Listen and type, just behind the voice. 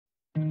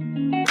Hey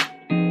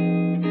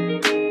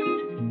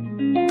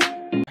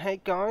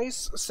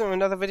guys, so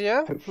another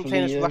video. I'm Hopefully,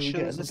 playing as we get Russians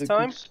another this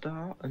time. good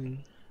start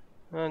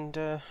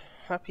And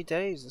happy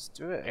days, let's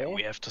do it, Yeah, eh?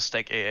 we have to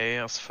stack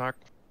AA as fuck.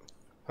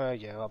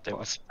 Yeah, I'll They will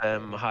put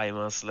spam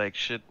Heimers like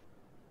shit.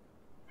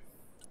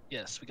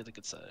 Yes, we get the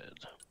good side.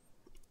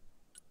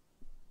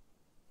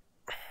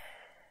 I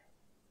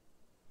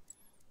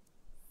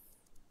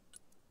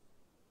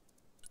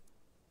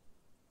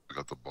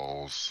got the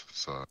balls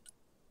side.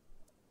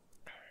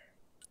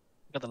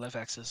 Got the left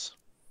axis.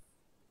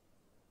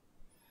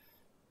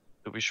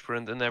 Do we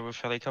sprint in there with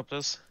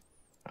helicopters?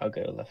 I'll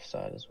go left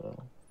side as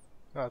well.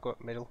 I'll go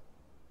up middle.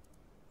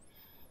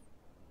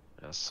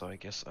 Yes, so I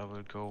guess I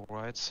will go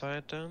right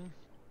side then.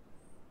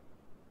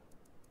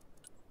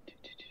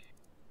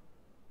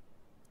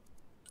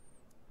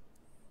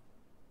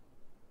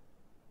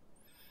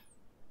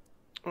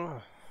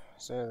 Oh,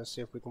 so let's see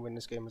if we can win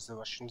this game as the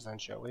Russians then,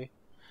 shall we?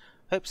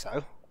 Hope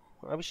so.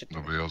 Well, we should do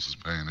Nobody else is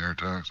paying air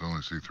tax. I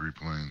only see 3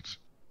 planes.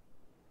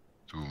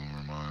 2 of them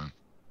are mine.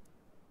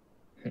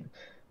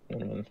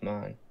 One of them's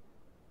mine.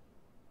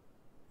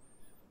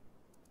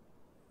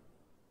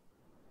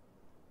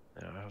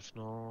 Yeah, I have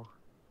no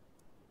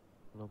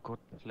good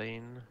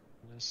plane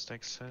in this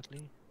stack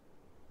sadly.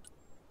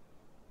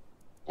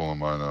 Pulling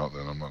mine out,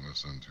 then I'm not gonna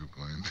send 2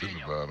 planes in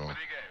the battle.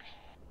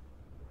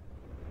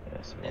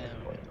 Yes, Yeah,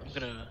 I'm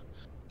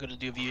gonna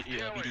do a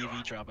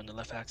VDV drop on the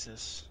left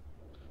axis.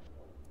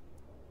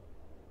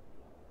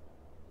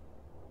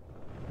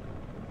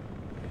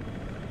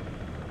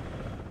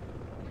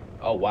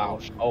 Oh wow.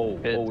 Oh,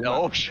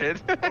 Oh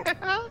shit! Oh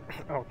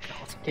god.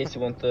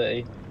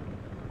 KC-130.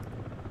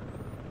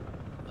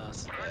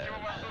 That's bad.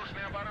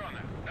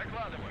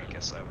 I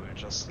guess I will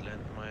just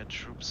land my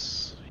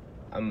troops.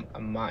 I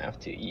might have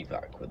to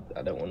evac with.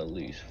 I don't want to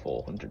lose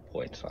 400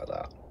 points like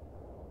that.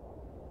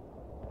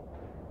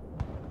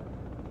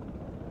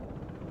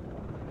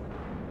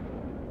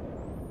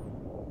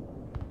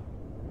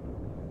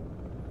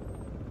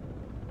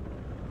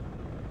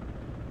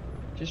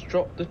 Just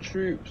drop the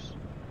troops.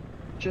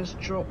 Just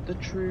drop the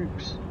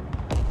troops.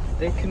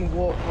 They can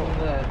walk from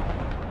there.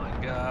 Oh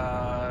my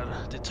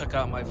god, they took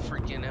out my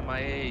freaking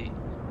MIA.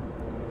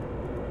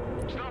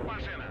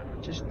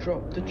 Just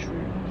drop the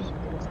troops.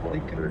 They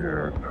can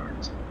walk.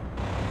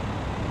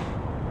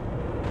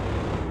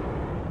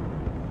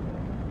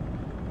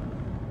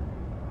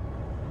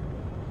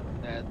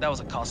 That was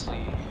a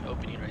costly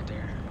opening right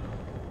there.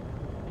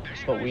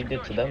 That's what we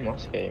did to them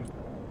last game.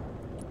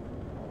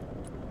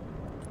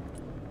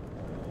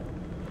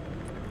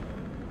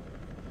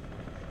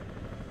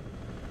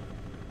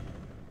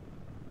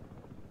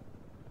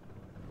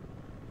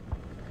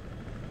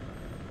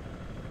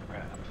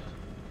 Crap.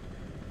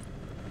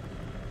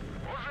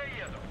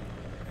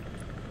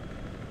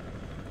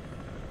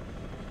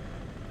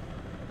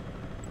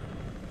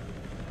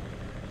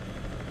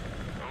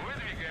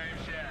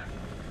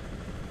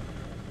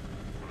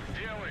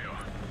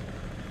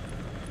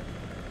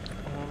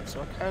 So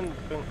I can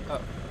bring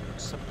up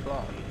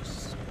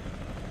supplies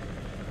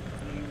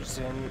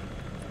using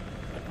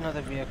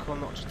another vehicle,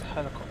 not just a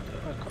helicopter.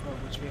 I can't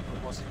remember which vehicle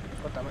it was.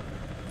 God damn it.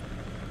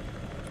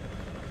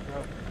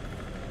 No.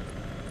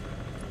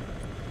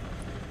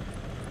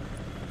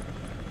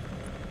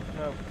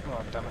 No.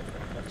 Oh damn it.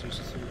 Let's use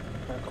this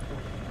helicopter.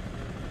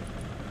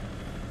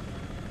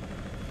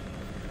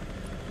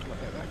 Like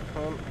that.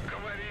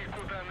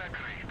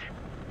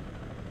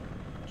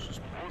 Let's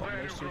just bomb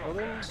those 2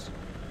 buildings.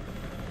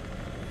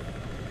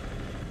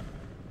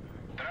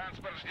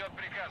 Транспорт ждет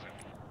приказов.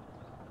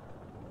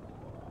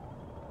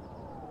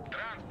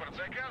 Транспорт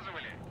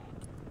заказывали?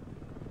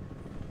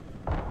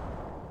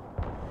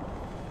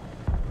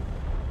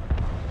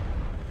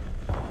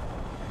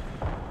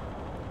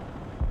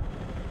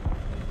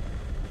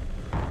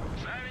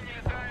 Сами не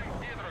летаем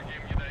и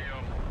другим не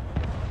даем.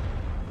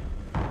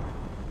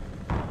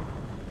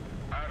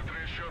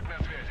 Арт-расчет на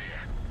связи.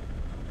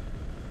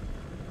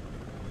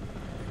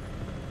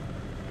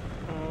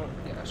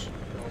 Yeah, I should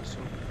build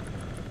some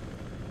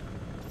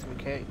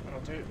 3k,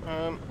 I'll do.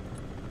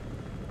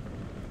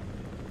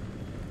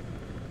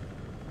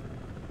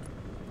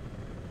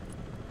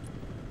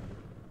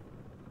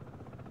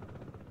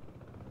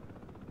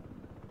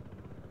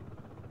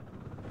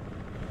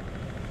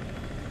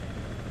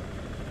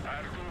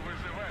 Арту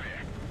вызывали.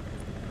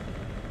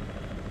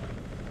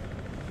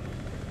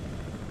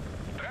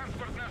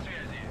 Транспорт на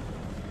связи.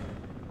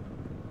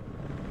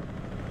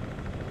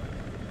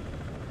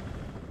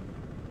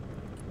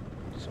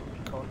 Some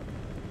recon.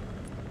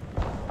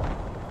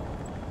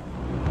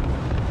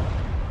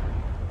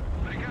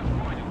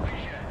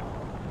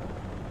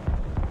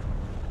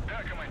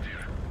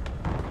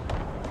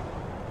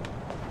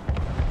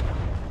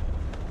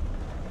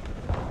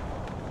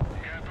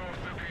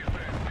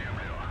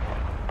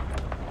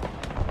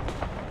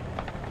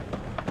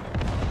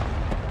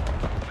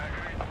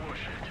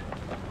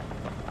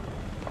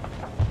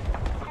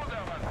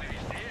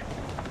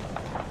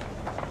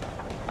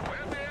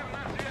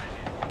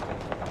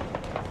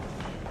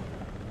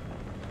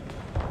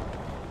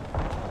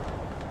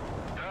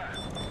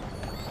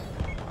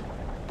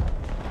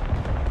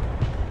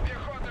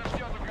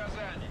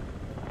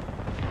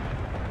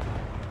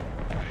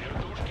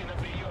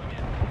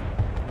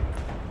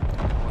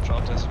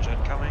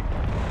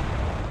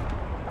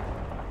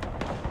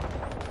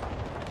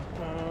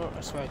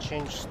 That's why I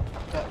changed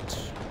that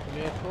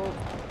vehicle.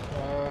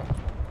 Oh,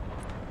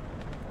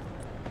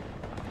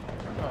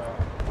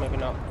 maybe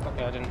not.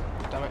 Okay, I didn't.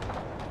 Damn it.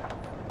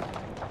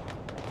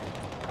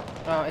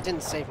 Oh, I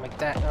didn't save my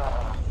deck.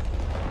 Oh.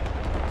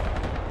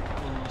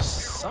 Ooh,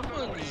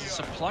 someone's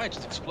supply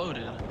just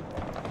exploded. Yeah,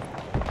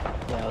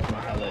 that was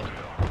my Heli.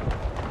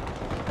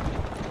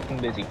 I'm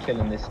busy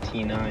killing this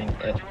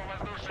T9.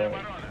 Sorry,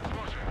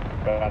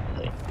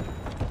 Bradley.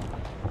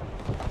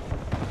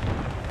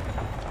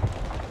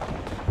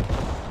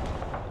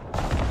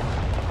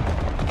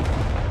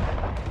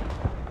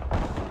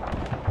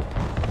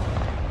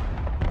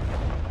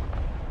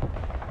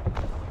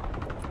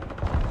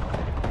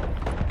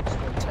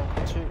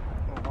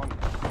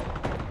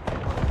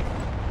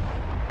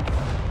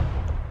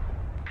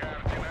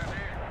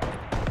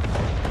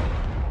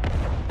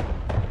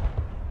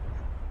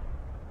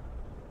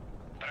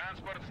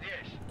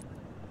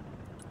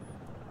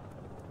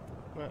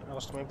 Right, I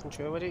lost my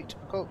infantry already.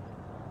 Typical.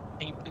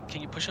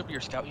 Can you push up your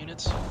scout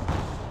units?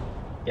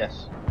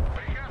 Yes.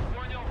 Приказ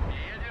понял,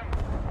 едем.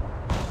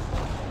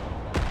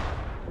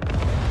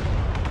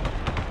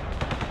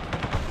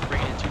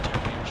 Bring in 2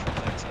 Terminators for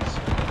access.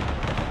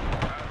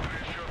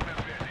 Разрешен на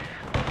связи.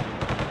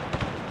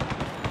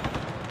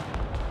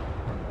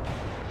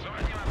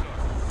 Зоне мотор.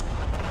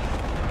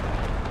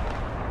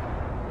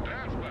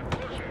 Транспорт,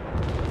 слушай.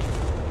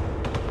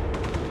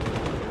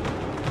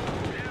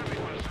 Первый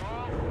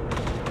пошел.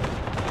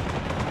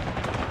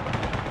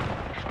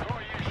 Что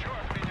еще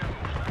от меня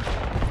нужно?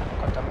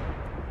 God damn it.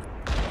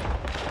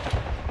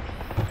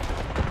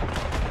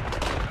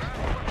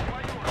 Транспорт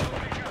свою, что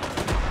приказ?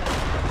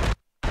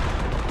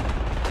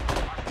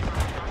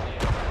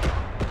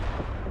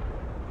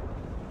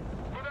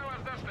 Куда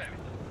вас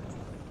доставить?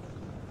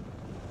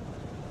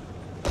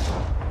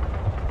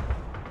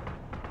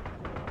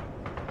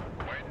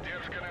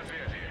 Поддержка на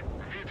связи.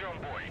 Ведем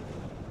бой.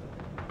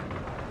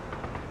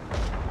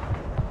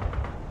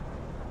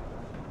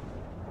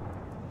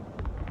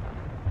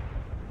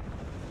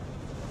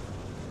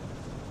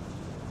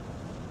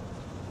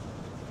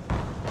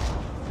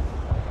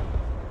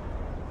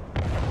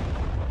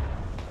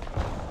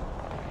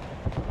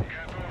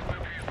 Готов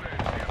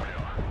подтверждать землю.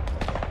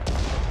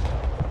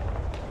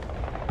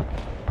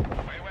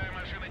 Боевая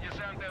машина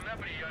десанта на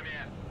приеме.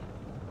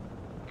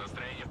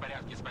 Настроение в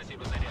порядке,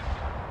 спасибо за ряд.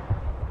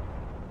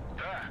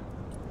 Да.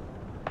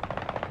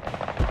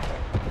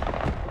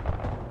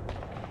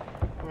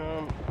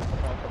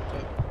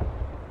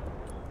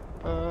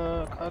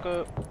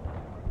 Cargo.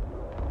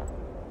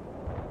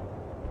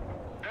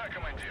 Да,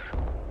 командир.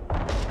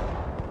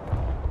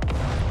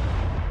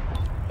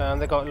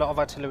 They got a lot of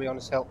artillery on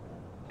this hill.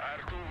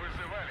 Арту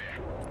вызывали.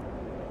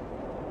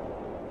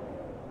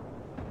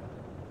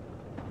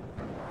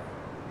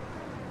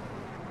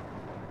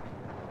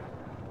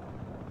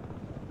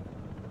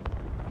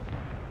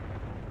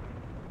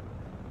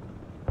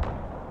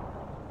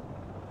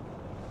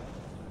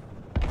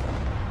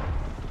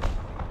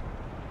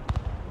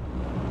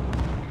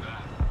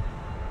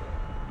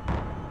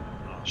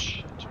 Oh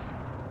shit.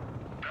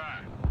 Да.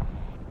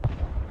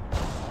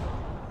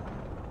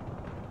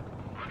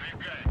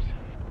 Выдвигаемся.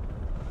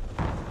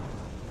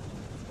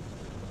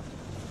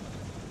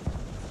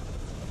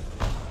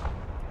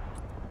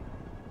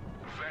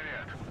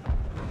 Заряд.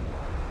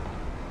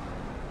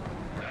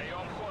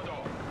 Даем ходу.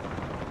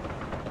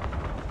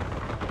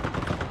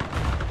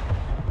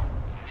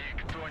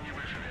 Никто не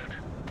выживет.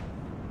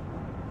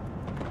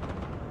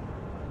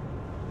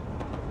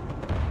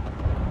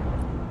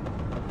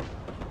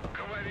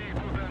 Говори,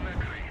 куда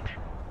накрыть.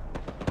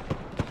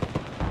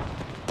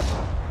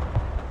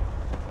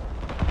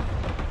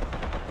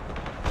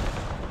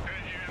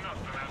 Т-90 на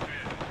связи.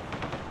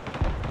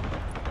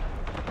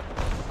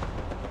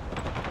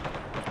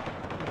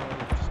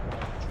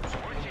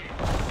 Уйти.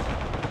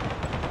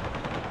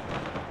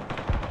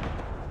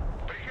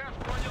 Приказ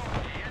понял,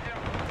 едем.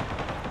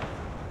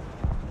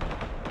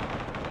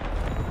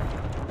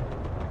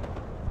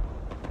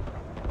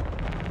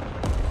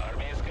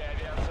 Армейская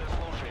авиация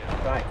слушает.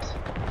 Right.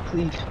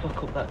 Please fuck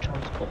up that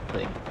transport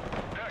thing.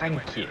 Да, Thank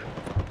командир. you.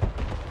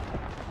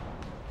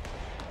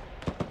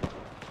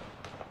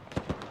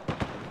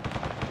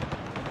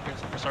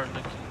 We're starting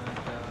looking at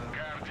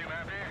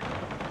Координаты.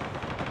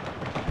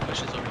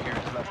 pushes over here to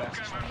the left axis.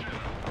 Русская машина.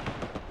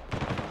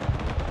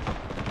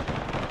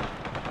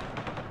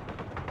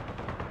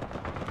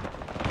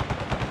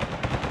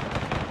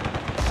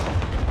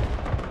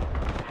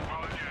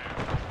 Выполняю.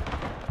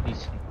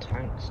 Decent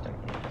tanks down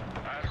here.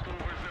 Арту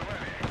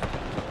вызывали.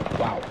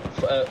 Wow.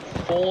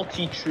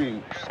 40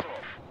 troops Готов.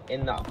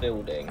 in that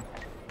building.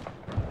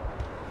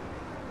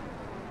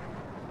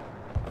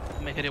 I'm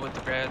gonna hit it with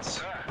the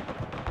grads. Да.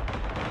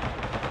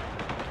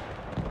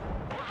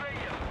 Уже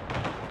еду.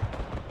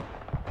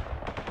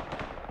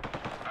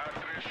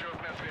 Арт-расчет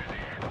на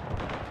связи.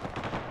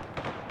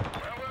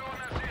 ПВО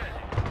на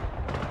связи.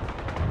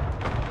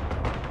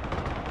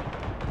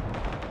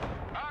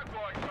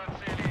 Огонь по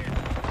цели.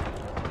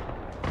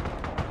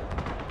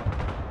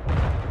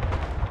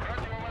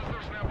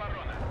 Противовоздушная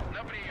оборона.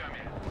 На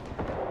приеме.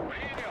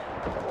 Принял.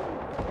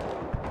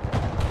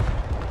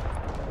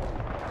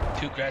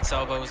 2 grad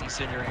salvos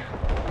incendiary.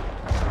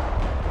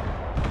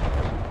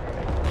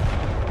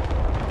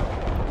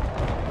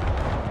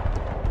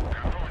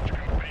 Готовочка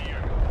на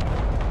приеме.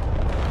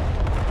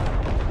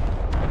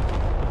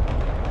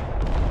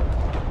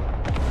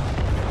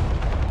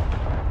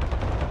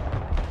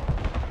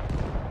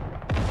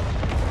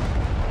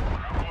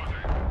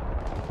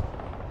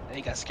 Работай.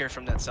 He got scared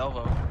from that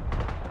salvo.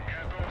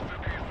 Готов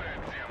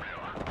сотрясать землю.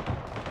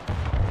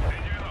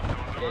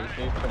 Т-90 Yeah, he's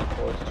moved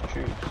 24 as his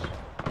troops.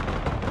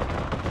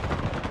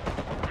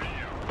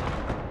 прием.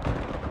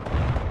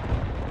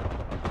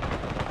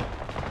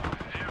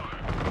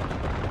 Сделаю.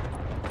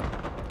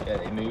 Yeah,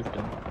 they moved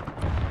him.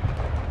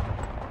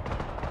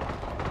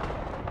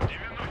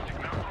 90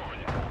 на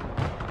входе.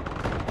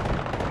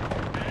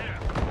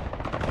 Привет.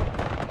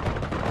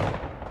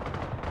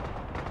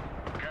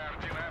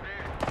 Координаты.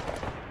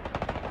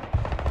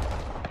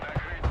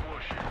 Накрыть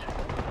площадь.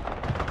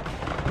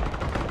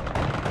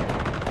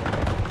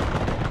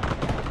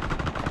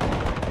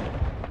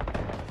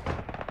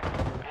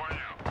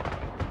 Понял.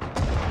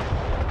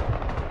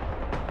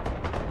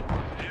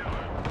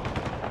 Сделаю.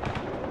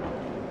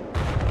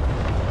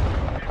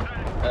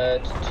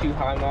 Two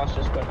high mast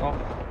just went off.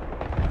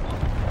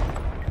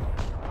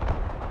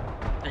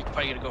 You're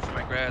probably gonna go for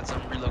my grads.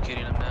 I'm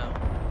relocating them now.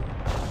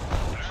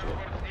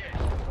 Транспорт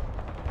здесь.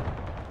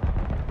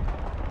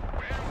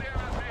 ПМД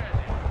на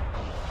связи.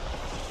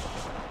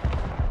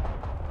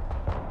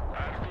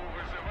 Арту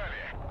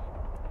вызывали.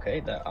 Okay,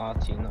 they're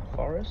RT in the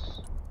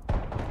forest.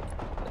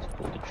 Let's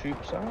pull the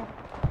troops out.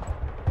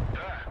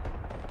 Да,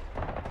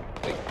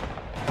 Wait,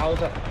 how's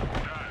that да.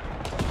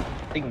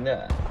 thing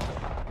there?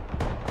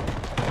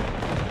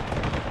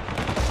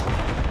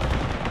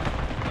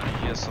 I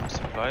hear some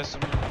supplies.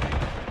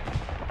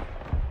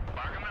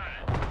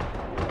 Погнали.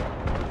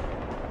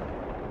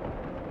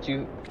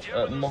 Two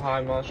more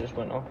high mast just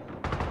went off.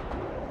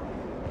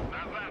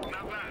 Назад,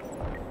 назад.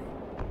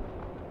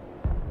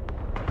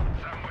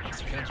 Замочек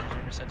Defense всех.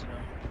 reserve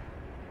sentinel.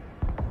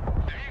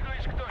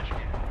 Двигаюсь к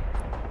точке.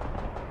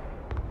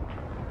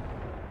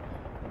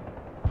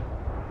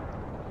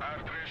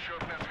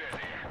 Арт-расчет на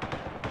связи.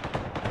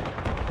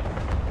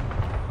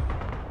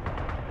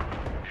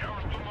 Я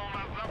уж думал,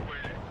 нас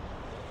забыли.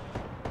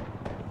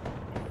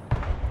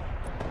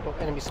 Oh,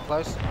 enemy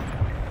supplies.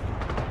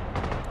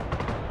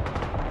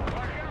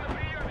 Пока на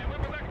приеме, мы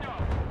под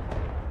огнем.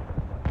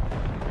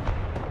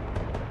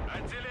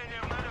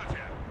 Отделение в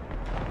налете.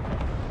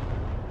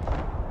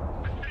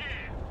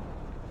 Быстрее.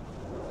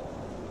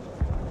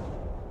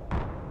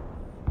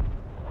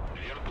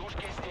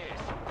 Вертушки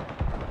здесь.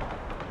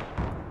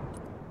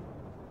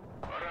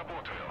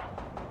 Работаю.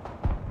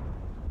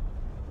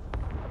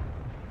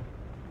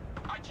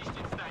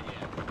 Очистить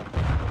здание.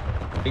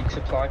 Big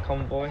supply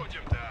convoy.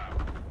 Будем там.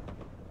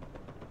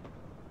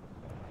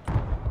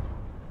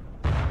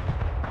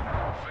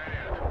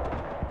 Заряд.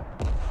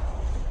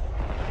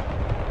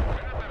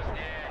 Кратер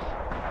здесь.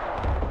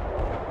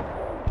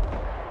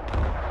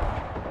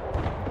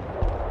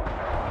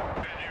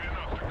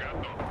 Т-90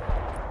 готов.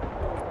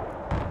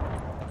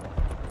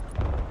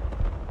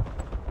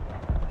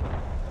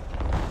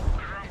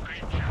 Громко и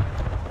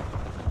четко.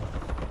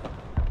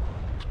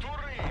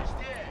 Вторые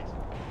здесь.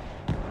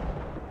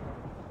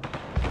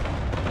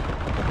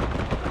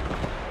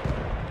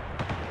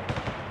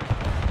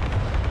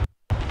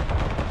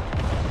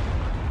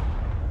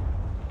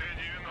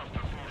 Т-90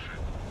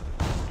 слушает.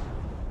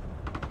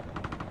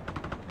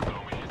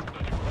 Дома есть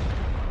кто-нибудь?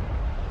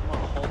 I'm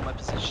gonna hold my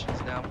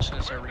positions now. I'm just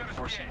gonna start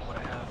reinforcing what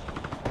I have.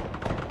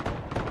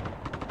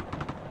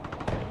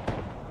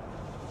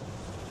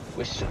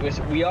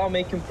 We are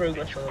making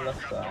progress on the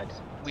left side.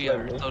 We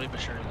are Slowly. slowly but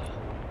surely.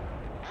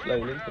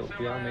 Slowly, but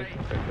we are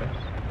making progress.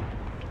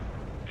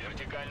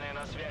 Вертикальная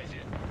на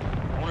связи.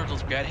 I wonder if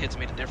those grad hits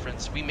made a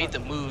difference. We made the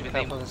move and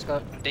Careful, this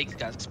guy. they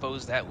got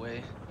exposed that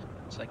way.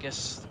 So I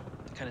guess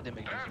it kind of did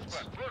make a difference.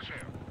 Транспорт,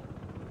 слушаю.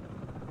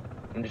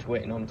 I'm just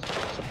waiting on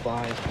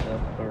supplies to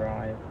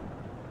arrive.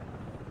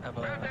 I have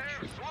a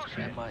ПТР,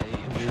 слушай. MIA.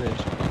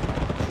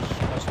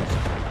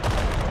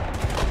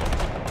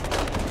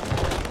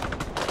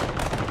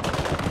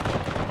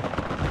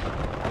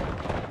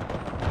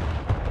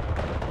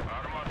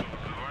 Армаду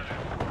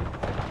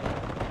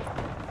вызывали.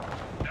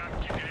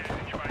 Танки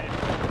деревни не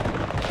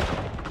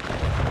боятся.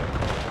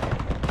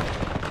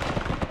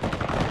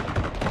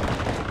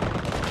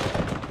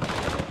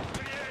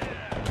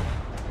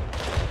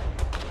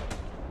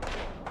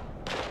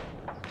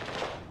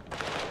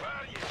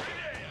 Парни,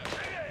 живее,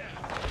 живее!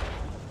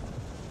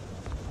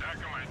 Да,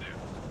 командир.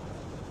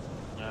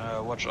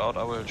 Watch out,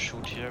 I will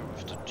shoot here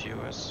with the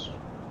TOS.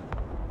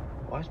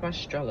 Why is my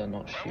Strela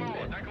not Павлова,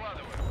 shooting?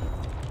 докладываю.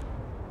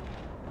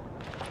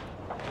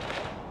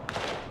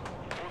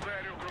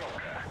 Ударю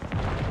громко.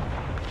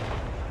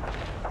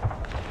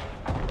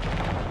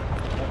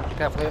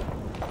 Careful here.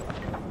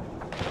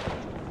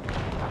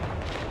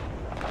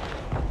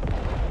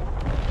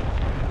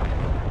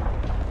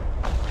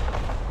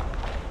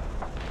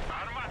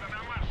 Армада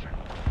на марше.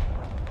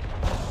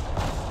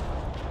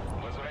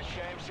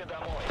 Возвращаемся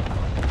домой.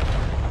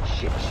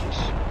 Shit, shit,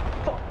 shit.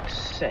 Fuck's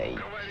sake.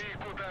 Говори,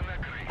 куда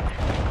накрыть.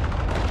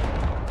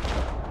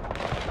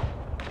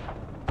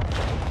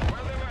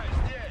 Подавай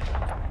здесь.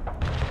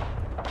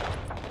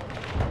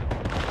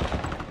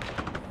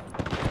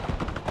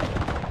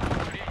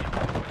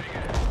 Принято.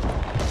 Выдвигаем.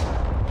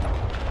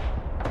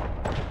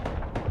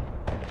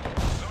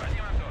 Заводи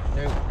мотор.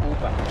 No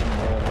pullback,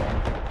 moron.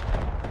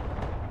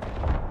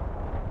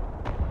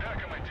 Да,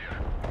 командир.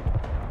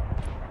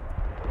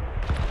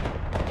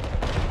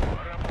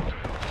 Работаю.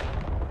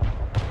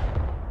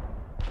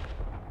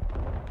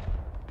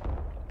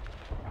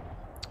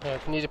 Yeah,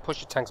 if you need to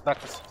push your tanks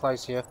back, the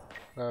supplies here.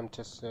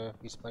 Just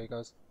resupply you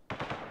guys.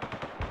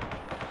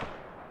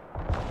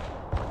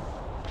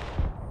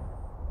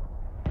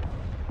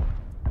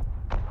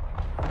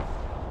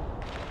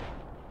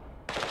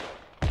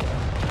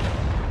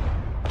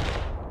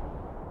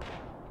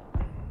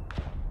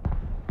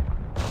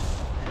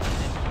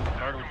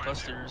 Hardwood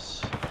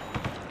clusters.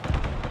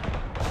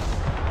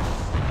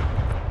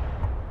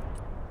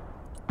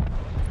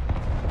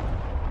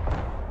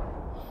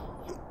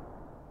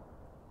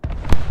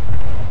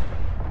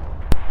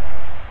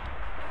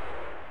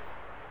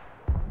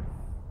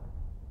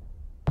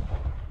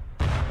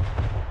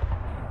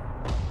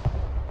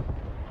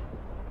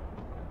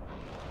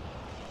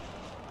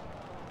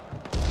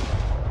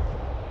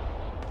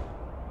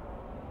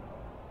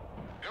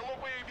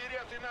 Голубые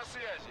береты на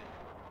связи.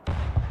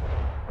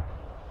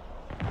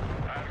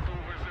 Арту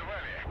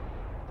вызывали.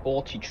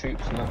 40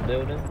 troops in that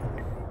building.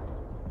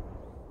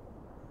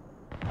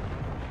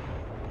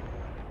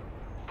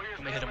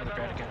 Let me hit him with the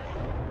ground again.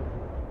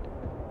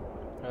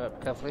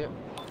 Be careful here.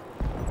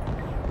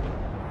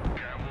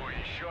 Кого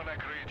еще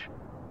накрыть?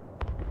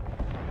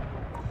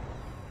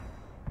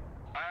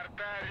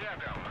 Арта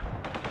рядом.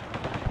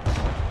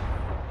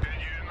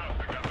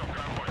 Т-90 готов к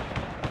работе.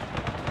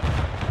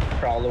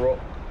 Prowler up.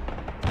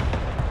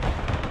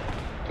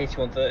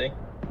 KC-130.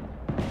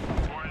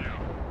 Понял.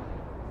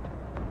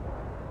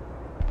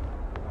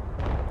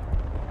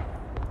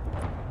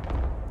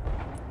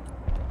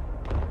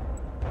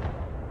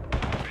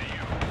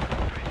 Прием.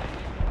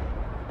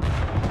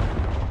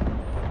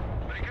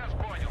 Приказ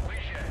понял.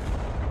 Выезжай.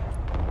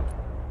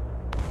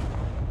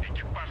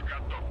 Экипаж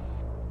готов.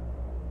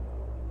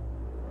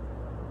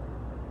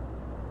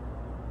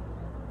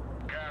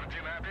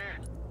 Координаты.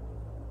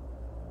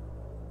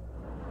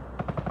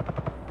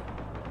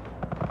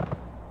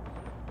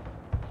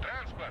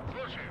 Транспорт,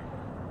 слушаю.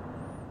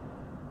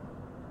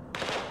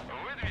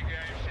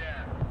 Выдвигаемся.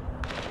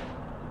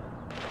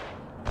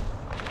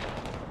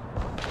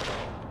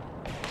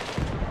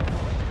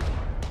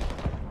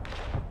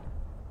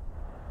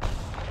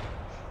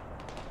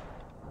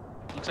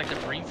 Looks like the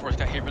Marine Force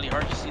got hit really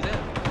hard. You see that?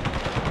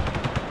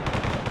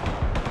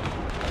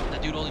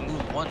 That dude only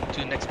moved one to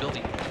the next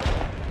building.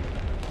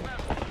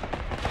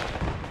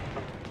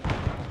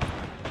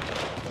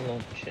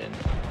 Launching.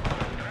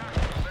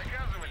 Транспорт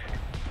заказывали.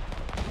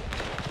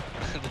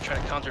 They're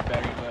trying to counter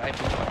battery, but I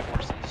moved my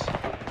forces.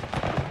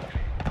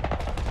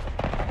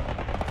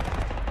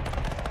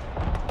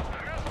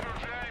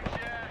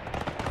 Разгружаемся.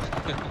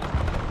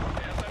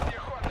 Это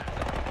пехота.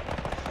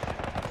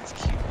 That's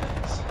cute,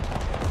 guys.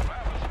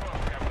 Бабушка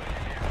были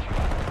легче.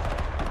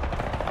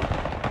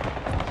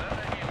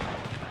 Зададим.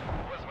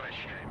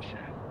 Возвращаемся.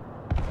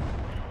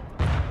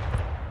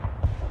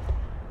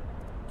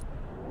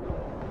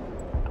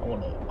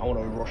 I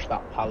wanna rush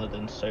that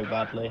paladin so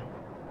badly.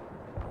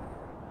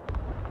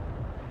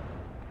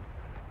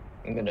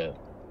 I'm gonna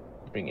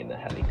bring in the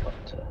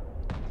helicopter.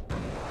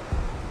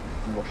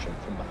 Rush him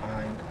from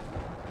behind.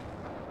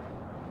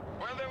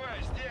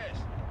 Подавай здесь.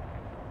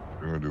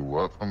 You're gonna do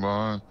what from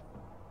behind?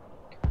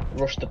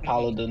 Rush the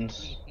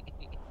paladins.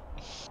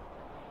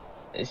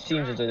 It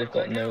seems as though they've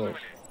got no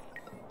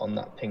on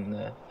that ping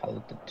there.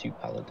 The two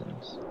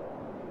paladins.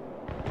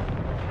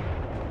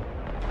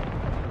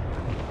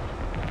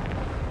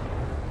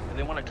 If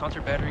they want a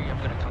counter battery, I'm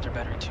gonna counter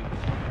battery too.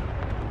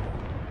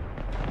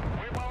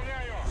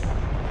 Выполняю.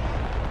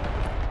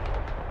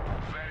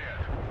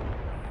 Заряд.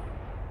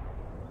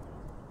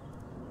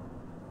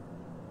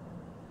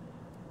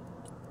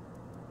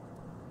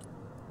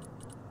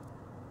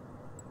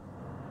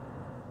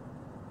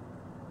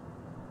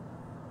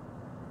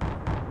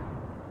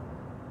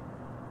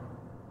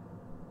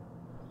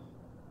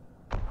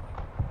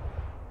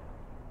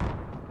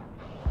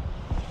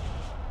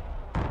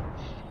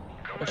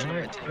 Pushing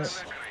Alright, my tanks.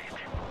 let's-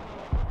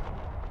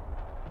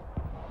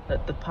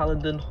 Let the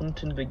paladin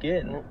hunting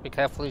begin. Oh, be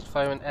careful, he's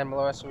firing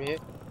MLRS over here.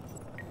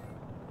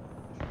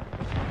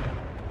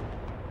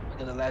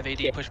 Look at the Lav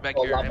 80 Yeah, push back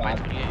oh, here. Lav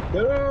MI-28.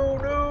 No,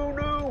 no,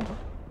 no!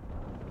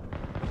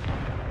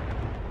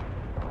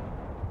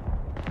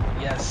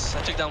 Yes,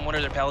 I took down one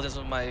of their paladins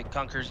with my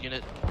Conqueror's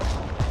unit.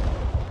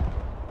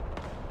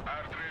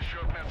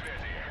 Арт-расчет на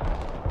связи.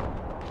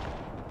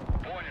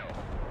 Понял.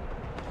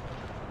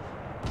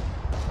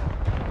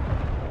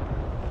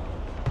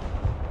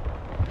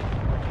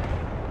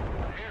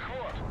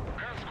 Мехвод,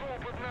 газку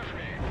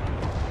поднажми.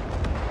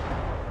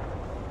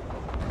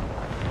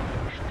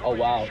 Oh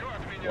wow, Еще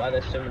от меня why are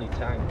there so many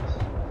tanks?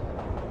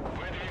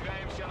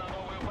 Выдвигаемся на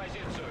новую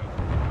позицию.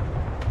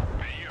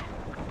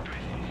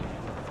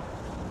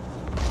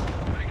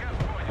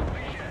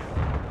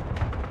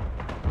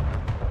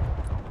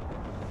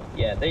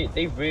 Yeah,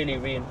 they really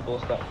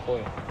reinforced that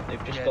point.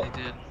 They've just Yeah, got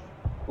they did.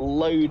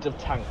 loads of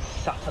tanks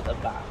sat at the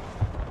back.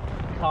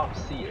 Can't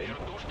see it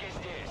Вертушки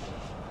здесь.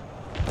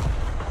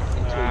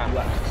 until you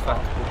actually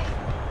start pushing.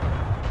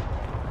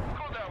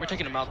 Куда We're вас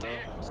taking them out though,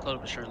 везти? slowly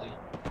but surely.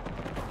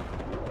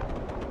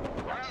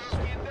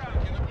 Вражеские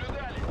танки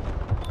наблюдали.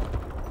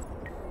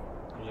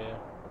 Yeah.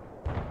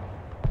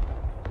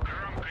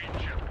 Громко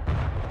ищет.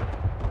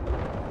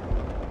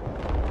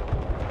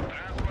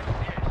 Транспорт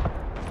здесь.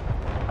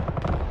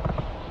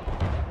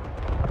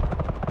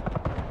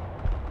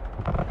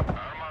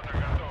 Армада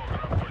готова к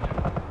работе.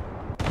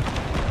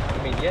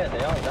 I mean, yeah,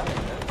 they are down there.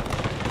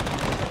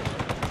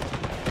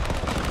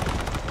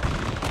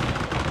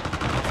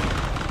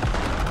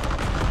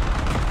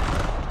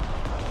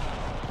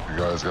 You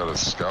guys got a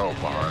scout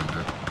behind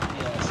you.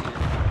 Yeah, I see it.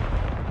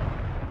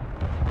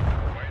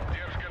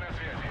 Поддержка на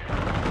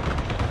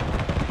связи.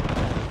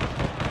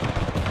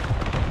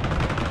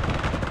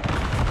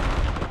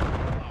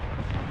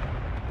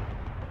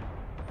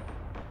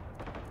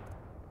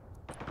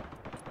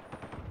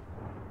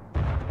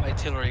 My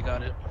artillery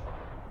got it.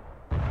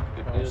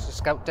 Good, Oh, good. is the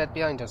scout dead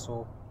behind us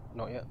or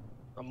not yet?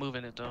 I'm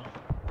moving it though.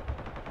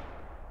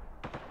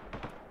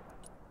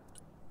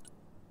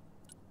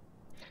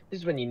 This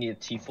is when you need a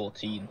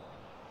T-14.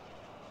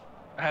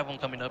 I have one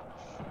coming up.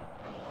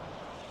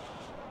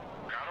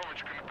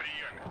 Коробочка на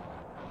приеме.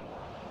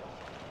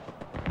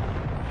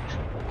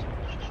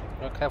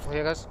 Right, careful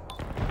here, guys.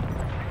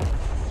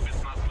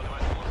 Спецназ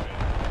выдавать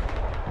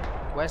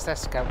слушает. Where's that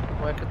scout?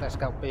 Where could that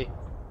scout be?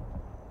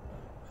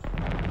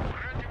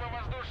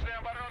 Противовоздушная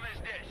оборона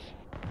здесь.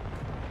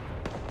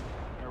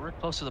 We're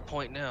close to the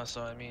point now,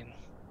 so I mean,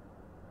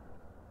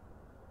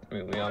 I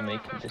mean, we are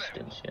making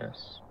distance,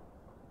 yes.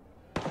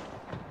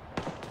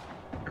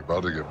 You're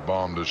about to get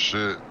bombed to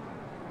shit.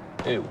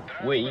 Who?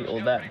 We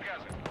or them?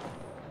 Приказы.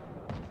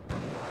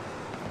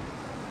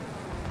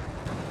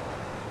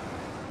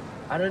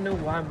 I don't know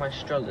why my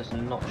Streller's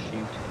not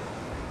shooting.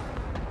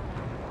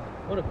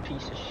 What a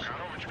piece of shit.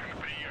 Коробочка на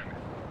приеме.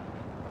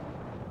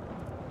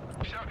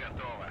 Все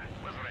готово.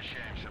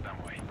 Возвращаемся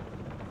домой.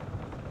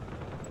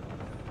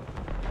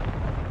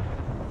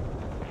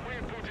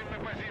 Мы будем на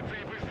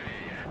позиции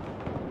быстрее.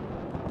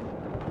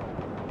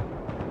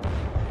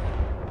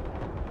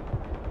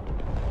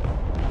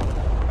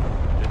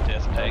 The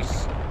death tank.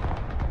 Nice.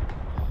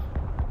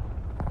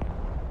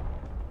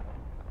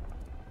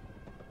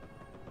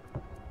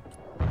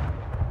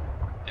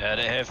 Yeah,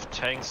 they have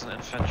tanks and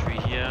infantry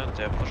here.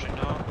 They're pushing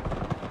now.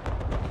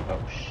 Oh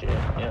shit.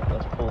 Yeah,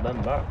 let's pull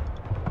them back.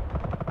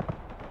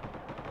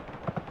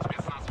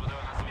 Спецназ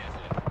выдаю на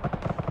связи.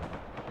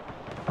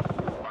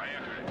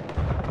 Поехали.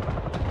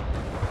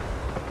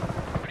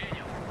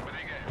 Принял.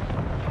 Выдвигаемся.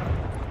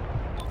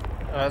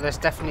 There's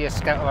definitely a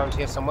scout around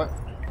here somewhere.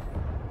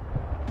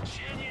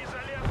 Синяя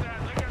изолента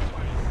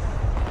наготове.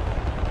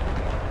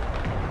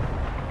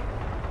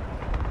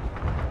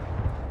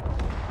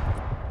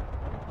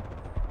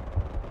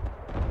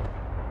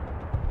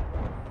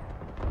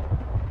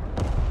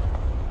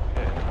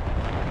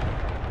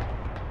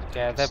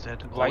 Yeah, they're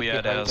Instead- right oh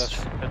yeah, behind there's us.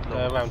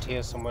 Hitler. Around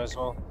here somewhere as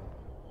well.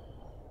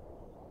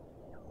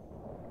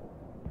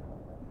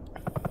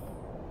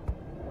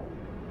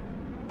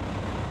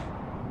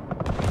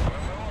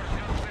 ВВО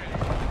ждет цели.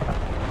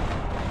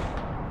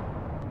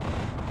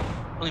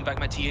 pulling back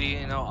my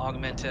T-80 and I'll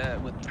augment it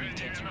with 3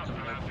 tanks Перемены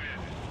coming на up. связи.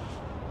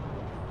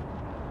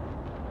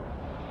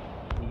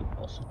 Need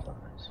more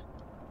supplies.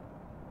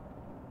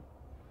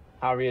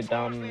 Harrier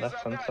down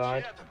left hand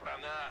side. Это про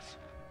нас.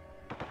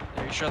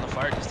 Are you sure on the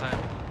fire this time?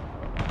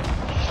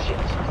 Shit.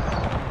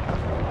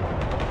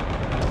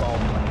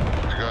 Bomb.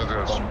 You guys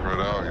gotta spread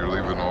out. You're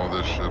leaving all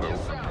this shit open.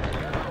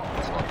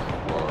 It's not gonna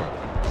fly.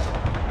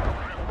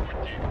 Уже в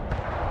пути.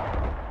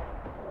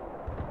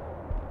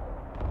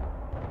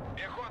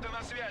 Пехота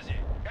на связи.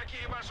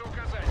 Какие ваши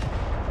указания?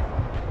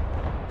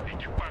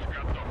 Экипаж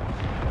готов.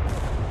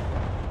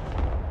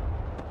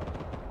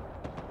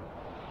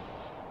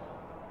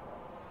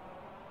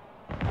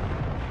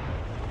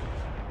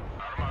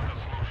 Армада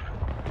слушает.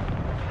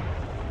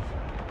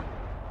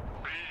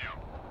 Принял.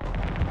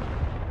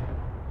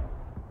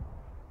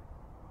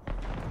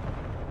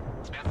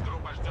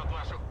 Спецгруппа ждет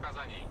ваших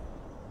указаний.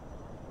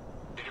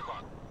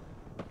 Переход.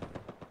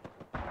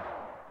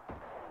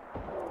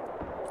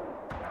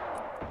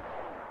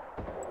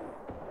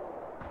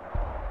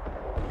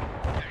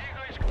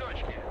 Двигаюсь к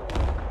точке.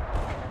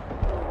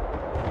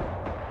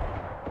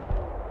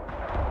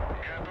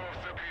 Готов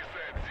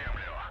сотрясать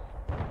землю.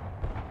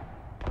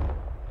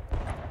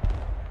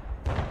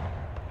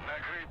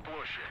 Накрыть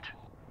площадь.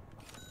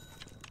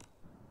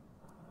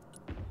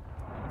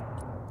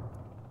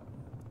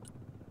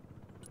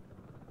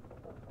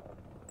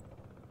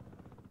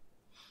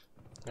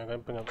 I'm going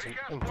to bring up some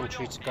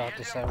infantry to guard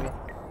this area.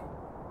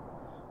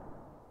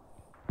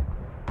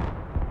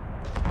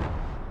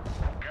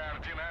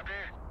 Координаты.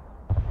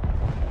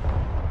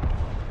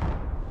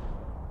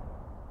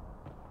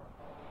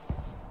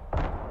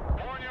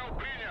 Понял,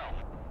 принял.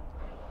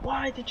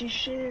 Why did you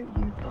shoot,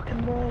 you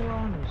fucking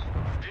morons?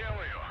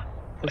 Сделаю.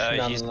 Pushing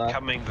down He's the left.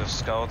 coming with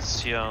scouts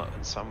here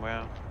and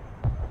somewhere.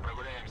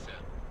 Прогуляемся.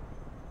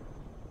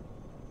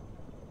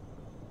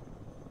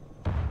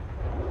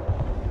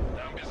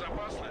 Там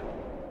безопасно?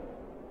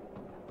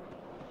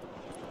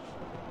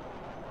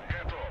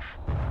 Готов.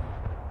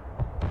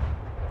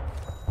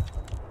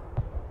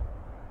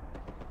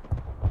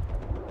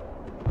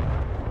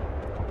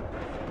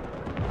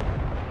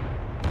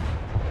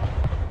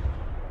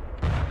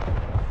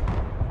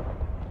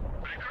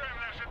 Прикроем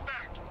наши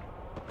танки.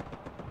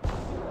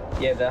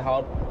 Yeah, they're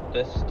hard.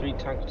 There's 3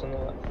 tanks on the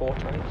left, 4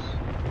 tanks.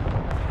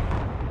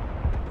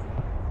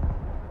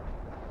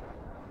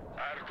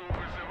 Арту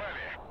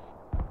вызывали.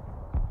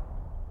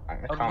 I I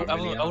can't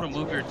really would answer.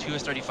 move your two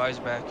S-35s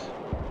back.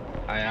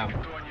 I am.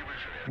 Никто не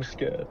выживет. I'm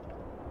scared.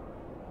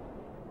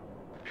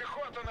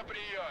 Пехота на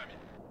приеме.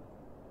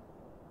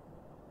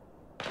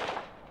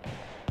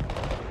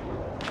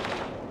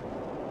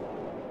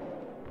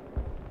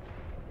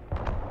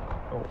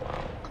 Oh wow.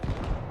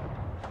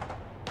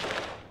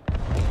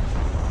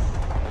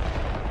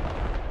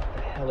 What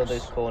the hell are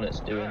those Hornets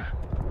doing?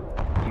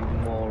 You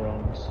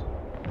morons.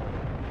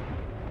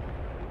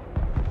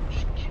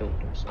 Just killed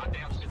themselves.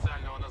 Отряд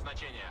специального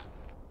назначения.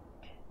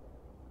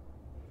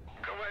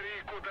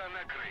 Говори, куда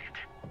накрыть.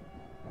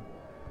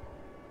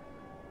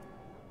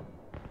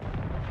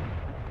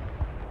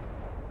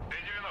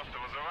 Т-90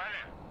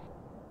 вызывали?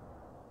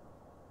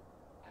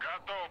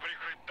 Готов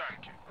прикрыть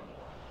танки.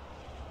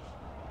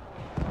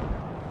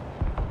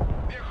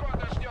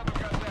 Пехота ждет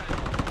указаний.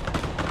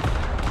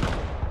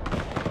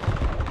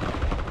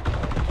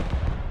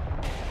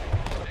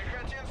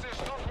 Пехотинцы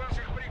ждут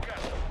ваших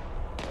приказов.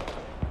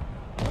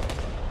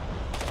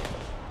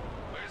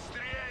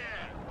 Быстрее!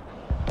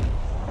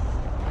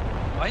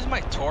 Why is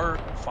my Tor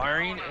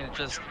firing and it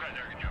just Держать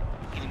огнем.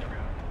 hitting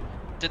around?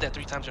 Did that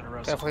 3 times in a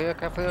row. So Careful here,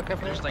 careful here,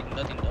 careful here. there's like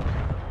nothing done.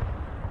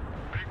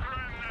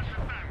 Прикроем наши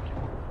танки.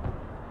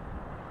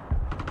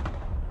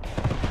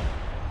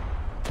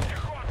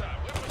 Пехота,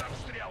 выпад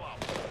обстрелов.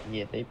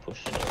 Yeah, they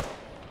pushing it.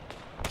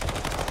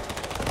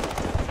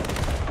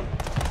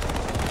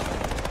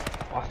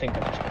 I think I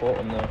just caught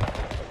them though.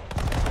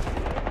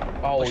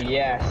 Oh Push 'em.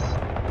 yes.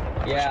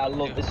 Yeah, I Push 'em,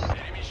 love dude. this.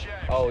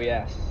 Перемещаемся. Oh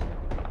yes.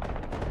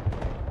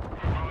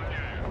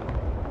 Выполняю.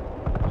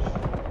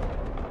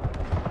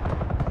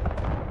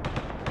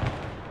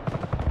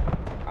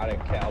 I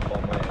don't care. I'll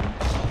bomb my own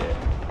shit.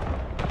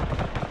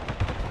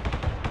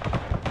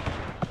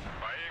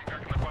 Боим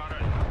как на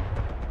параде.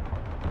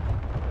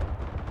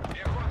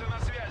 Пехота на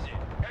связи.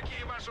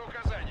 Какие ваши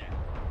указания?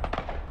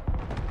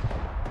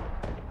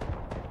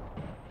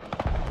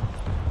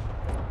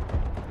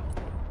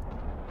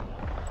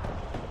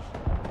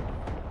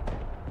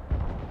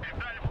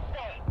 Педаль в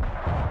пол.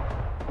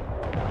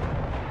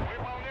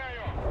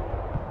 Выполняю.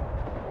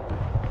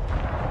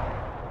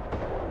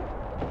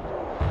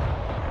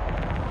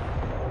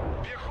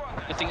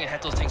 Пехота. Good thing I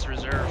had those tanks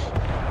reserve.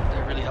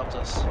 That really helped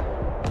us.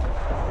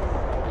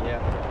 Yeah.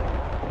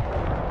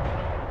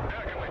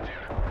 Да,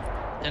 командир.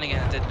 Then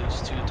again, I did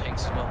lose 2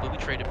 tanks as well, but we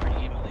traded pretty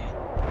evenly.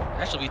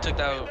 Actually, we took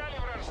out Педали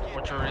вражеские.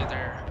 majority of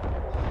their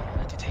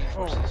anti-tank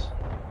forces.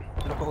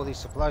 Look at all these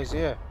supplies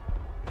here.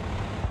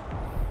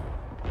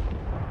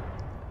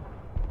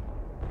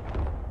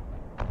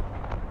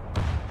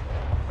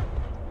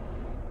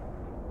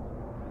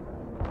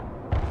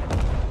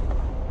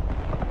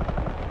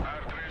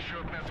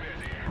 Артрасчет на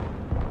связи.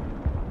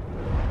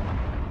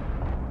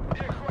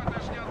 Пехота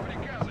ждет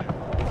приказа.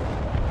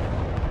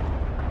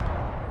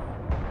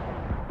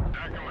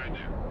 Да,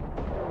 командир.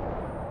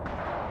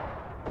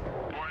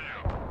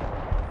 Понял.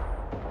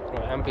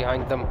 Right, I'm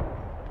behind them.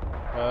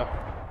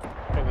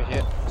 Over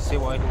here. See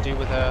what I can do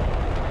with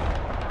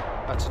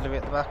artillery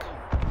at the back.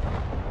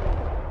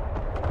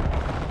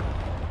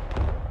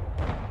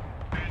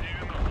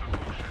 Т-90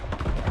 слушает.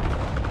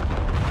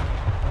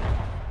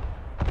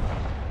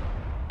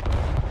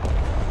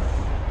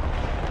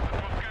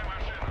 Запускай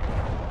машину.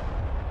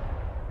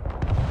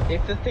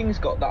 If the thing's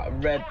got that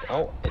red,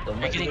 oh, it doesn't They're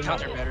make getting me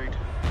counter mad. battered.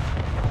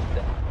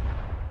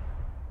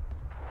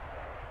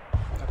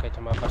 Okay,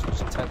 Tomas, that's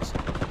what's intense.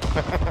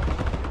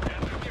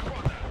 Это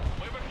пехота.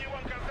 Мы в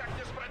огневом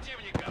контакте с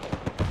противником.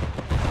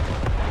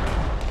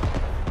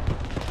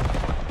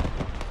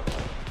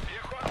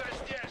 Пехота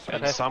здесь.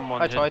 And Okay,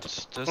 someone I hit tried.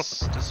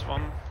 this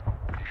one.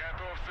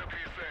 Готов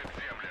сотрясать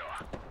землю.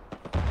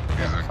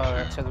 He's Fire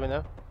actually artillery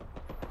now.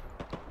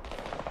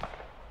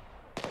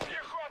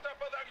 Пехота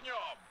под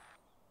огнем.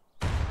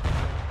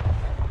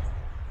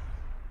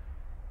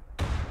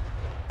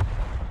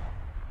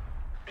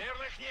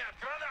 Мирных нет.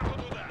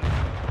 Гранату туда.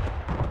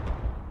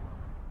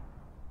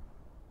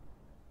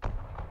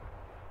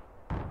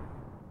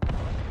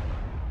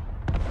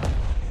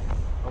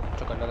 Oh,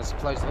 took another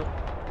supplies though.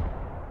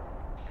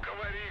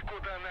 Говори,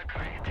 куда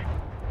накрыть.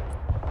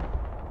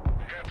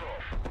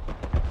 Готов.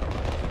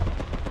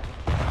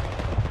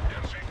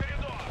 Держи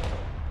коридор.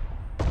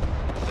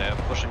 They're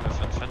pushing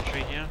with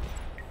infantry here.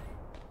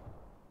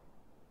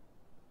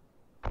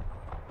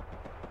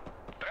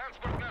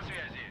 Транспорт на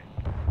связи.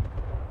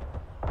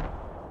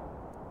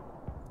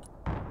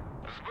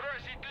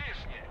 Сбросить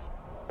лишнее.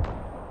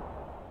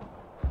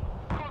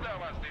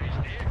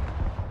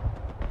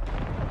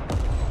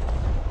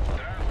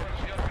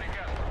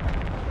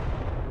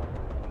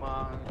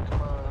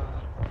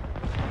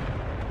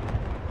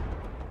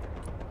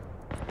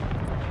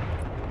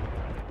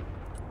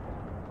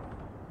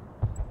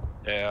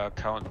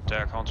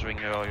 They're countering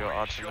your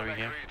artillery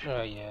here.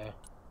 Oh yeah.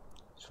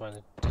 It's fine.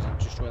 It doesn't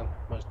destroy them.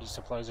 Most need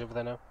supplies over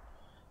there now.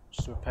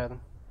 Just to repair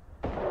them.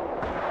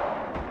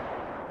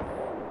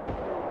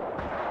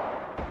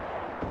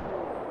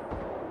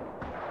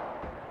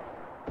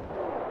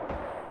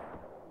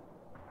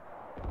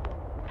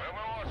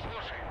 ВВО,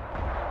 слушай.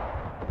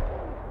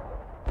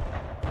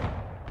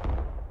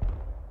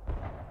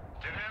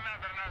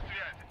 Терминатор на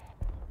связи.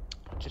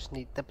 Just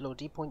need the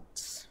bloody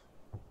points.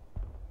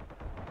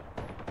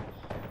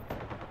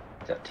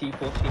 Is that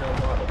T14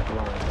 Armada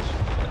blind or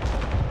something?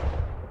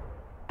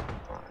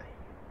 Why?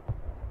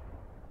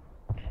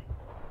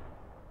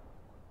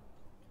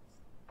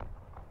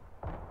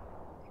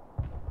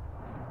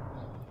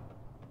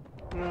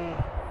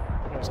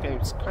 This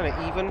game's kind of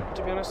even,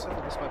 to be honest. I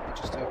think this might be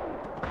just a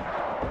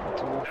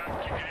draw.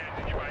 Танки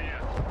грязи не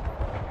боятся.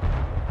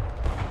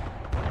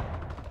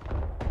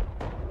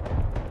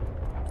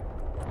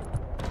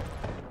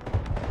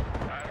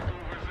 Арту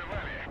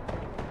вызывали.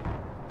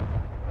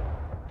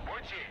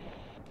 Пути.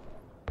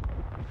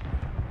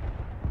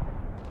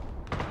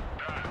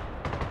 Да.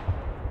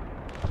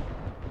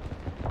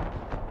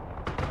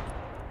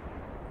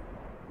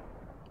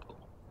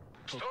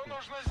 Что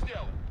нужно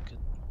сделать?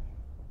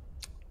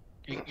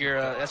 Your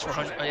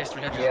S400,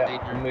 S300 Yeah, is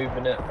I'm danger.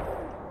 moving it.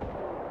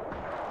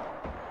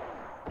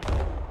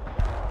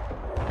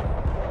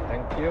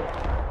 Thank you. I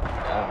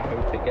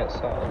hope it gets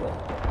out of it.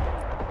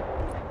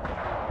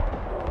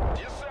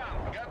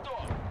 Десант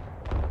готов.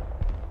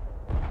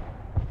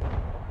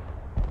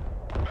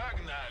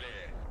 Погнали.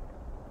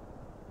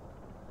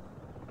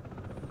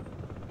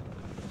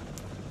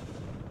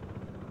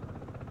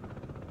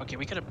 Okay,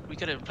 we could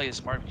have played it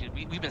smart because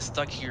we've been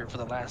stuck here for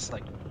the last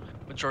like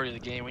majority of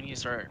the game. We need to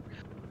start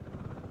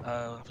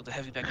with the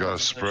heavy You back. gotta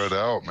spread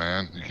out,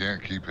 man. You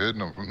can't keep hitting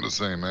them from the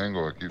same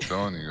angle. I keep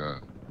telling you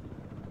guys.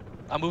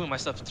 I'm moving my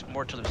stuff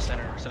more to the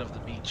center instead of the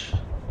beach.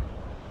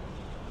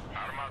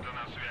 Армада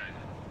на связи.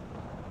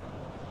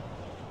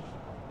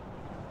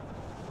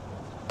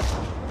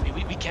 I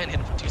mean, we can hit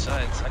him from two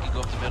sides. I could go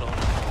up the middle,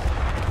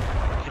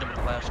 hit him in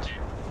the left.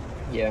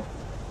 Yeah.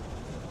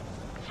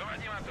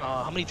 Заводи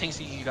мотор. How many tanks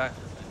do you got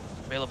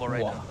available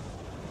right One. now?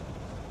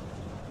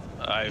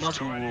 I have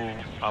two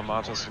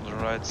armadas on the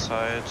right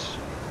side.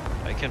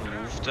 I can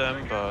move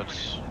them, but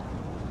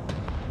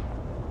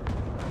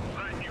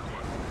Задний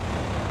ход.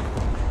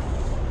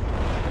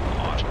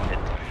 oh, shit.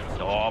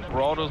 Oh,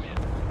 bro, the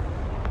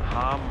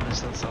HARM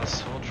missiles are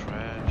so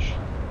trash.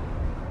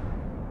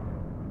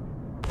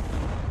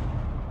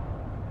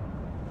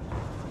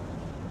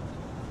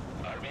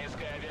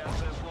 Армейская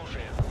авиация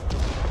слушает.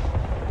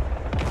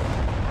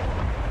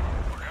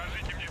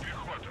 Покажите мне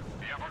пехоту.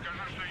 Я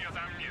покажу, что ее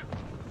там нет.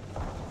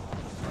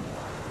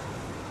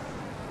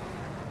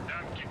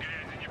 Танки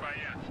грязи не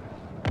боятся.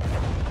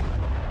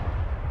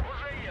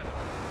 Уже еду.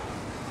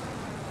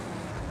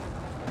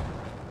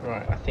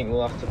 Right, I think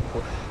we'll have to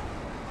push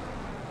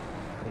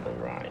on the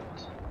right.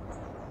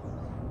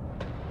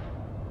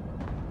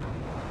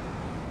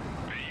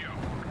 Прием.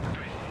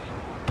 Кто здесь?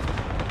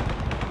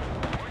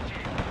 Пути.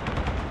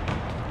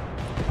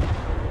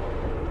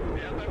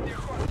 Это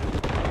пехота.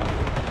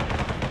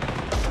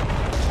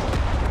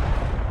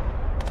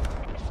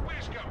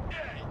 Вспышка.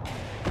 Эй!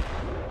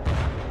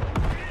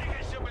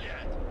 Двигайся,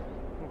 блядь!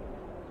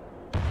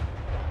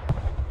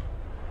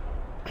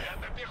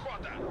 Это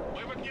пехота.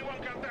 Мы в огневом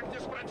контакте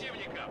с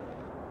противником.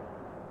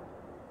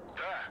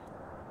 Да.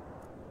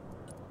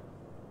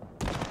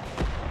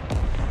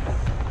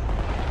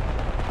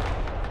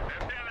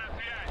 МТ на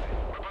связи.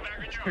 Мы под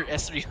Your огнем.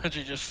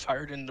 S300 just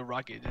fired in the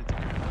rocket.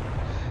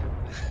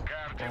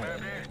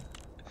 Координаты.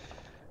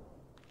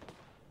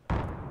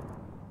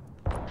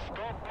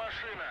 Стоп,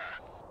 машина.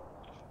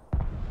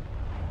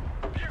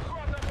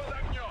 Пехота под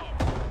огнем.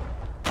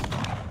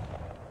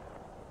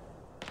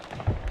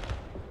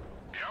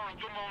 Я уж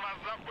думал, нас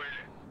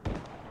забыли.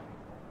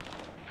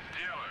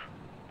 Сделаю.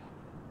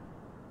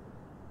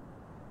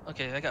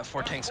 Okay, I got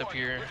 4 tanks up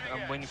here.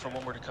 I'm waiting for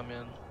one more to come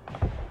in.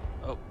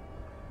 Oh.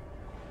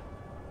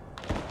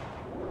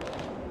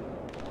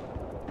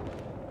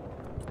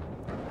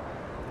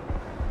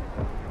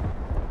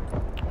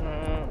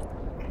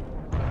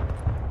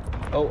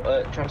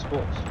 Oh,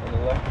 transports on the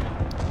left.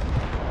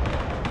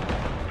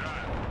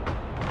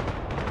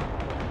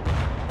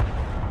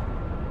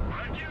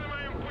 Враги на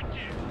моем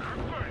пути.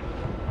 Огонь.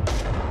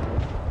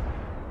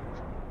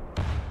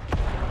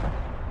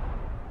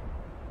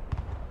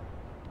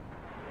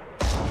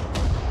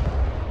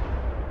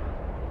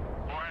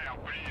 Понял,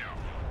 принял.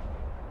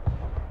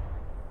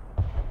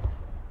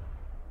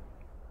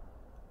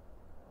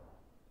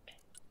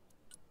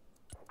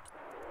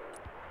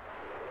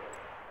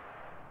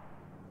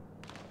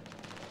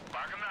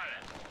 Погнали.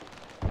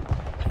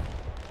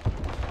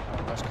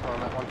 Nice kill on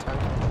that one tank.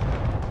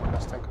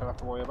 Last tank I don't have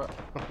to worry about.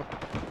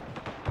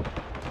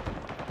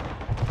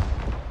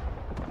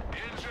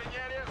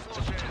 Инженерия Just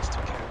слушает.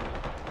 took care of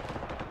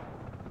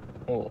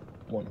it. Or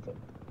one of them.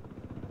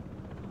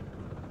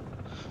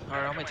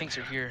 Alright, all my tanks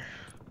are here.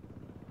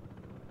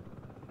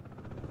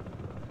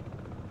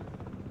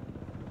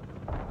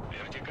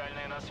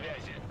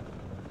 связи.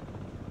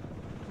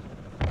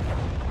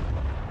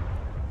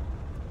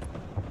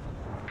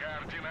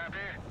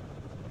 Координаты.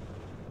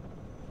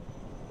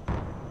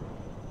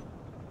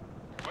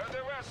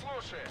 ВДВ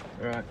слушает.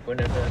 Alright,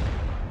 whenever.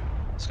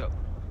 Let's go.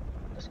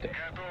 Let's go.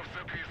 Готов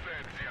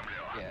сотрясать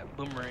землю. Yeah,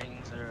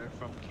 boomerangs are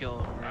from kill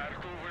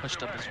were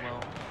pushed up as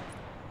well.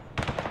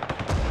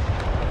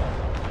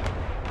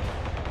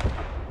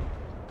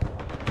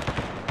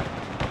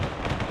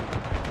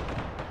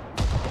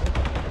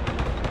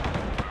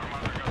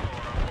 Армада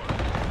готова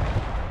работать.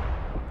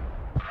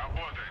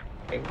 Работаем.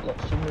 Ain't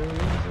lots of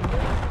marines in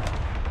there.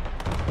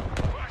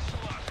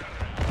 Пошла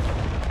жара.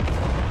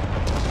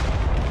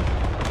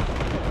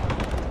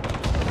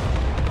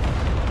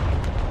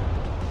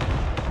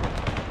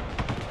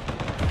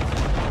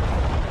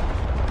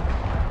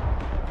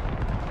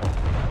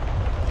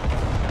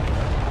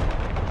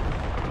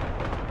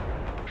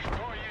 Что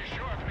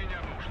еще от меня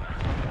нужно?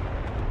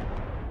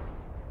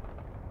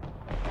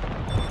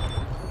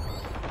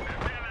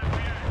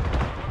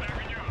 Под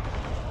огнем.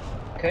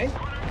 Okay.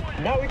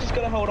 Now we just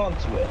gotta hold on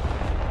to it.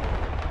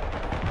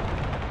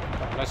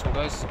 Nice one,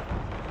 guys.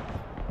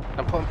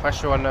 I'm putting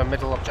pressure on the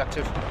middle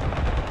objective.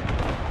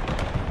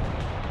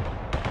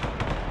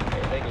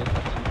 Okay, they go.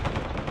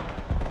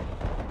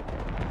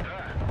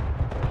 Да.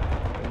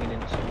 Bringing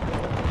in some.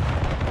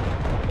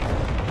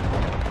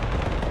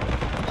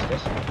 What's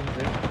this?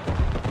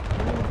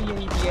 Oh, the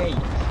AV8.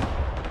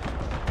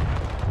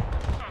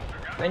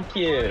 Thank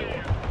you.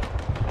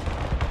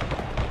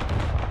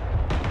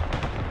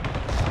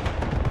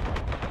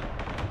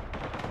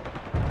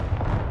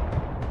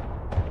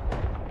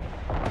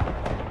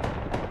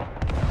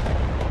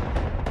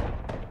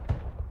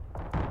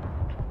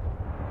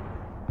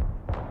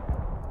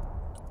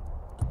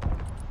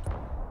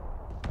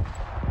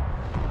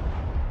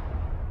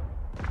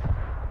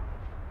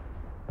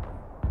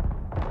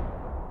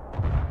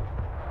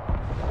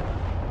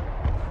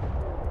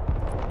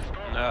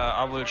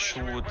 I will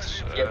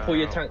shoot. Yeah, pull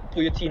your tank,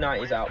 pull your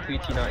T90s out, pull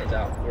your T90s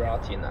out. We're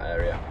RT in that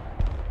area.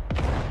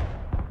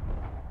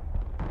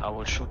 I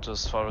will shoot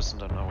this forest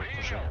and then I will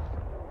push it.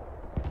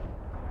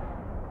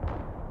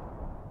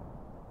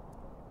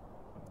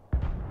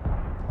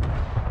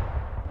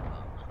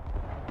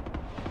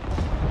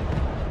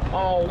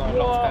 Oh, Got a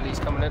lot of what?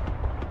 helis coming in.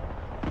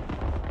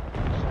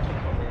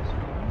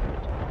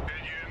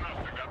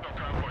 Т-90 готов к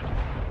работе.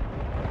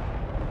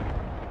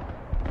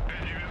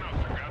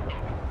 Т-90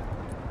 готов.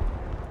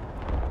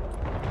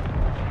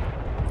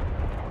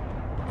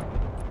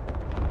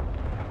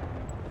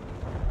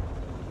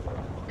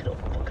 Fuck it up,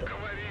 fuck it up.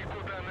 Говори,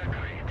 куда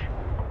накрыть.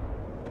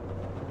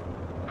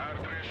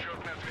 Арт-расчет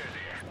на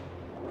связи.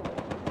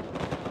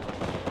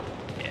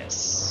 Yes,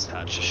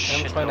 such a I'm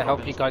shit. trying to load help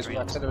of you guys with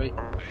Marines. artillery.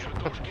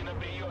 Вертушки на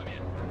приеме.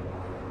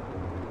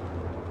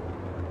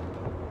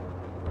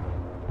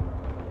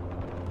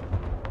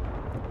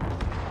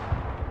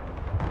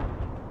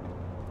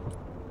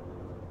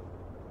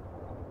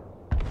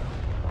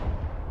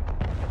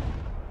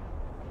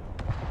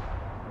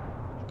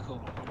 Cool.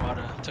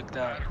 Armada took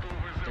that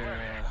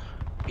their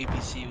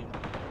APC.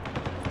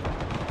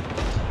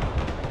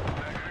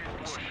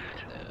 APC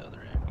and the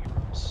other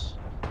ambulance.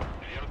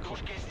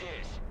 Вертушки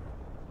здесь.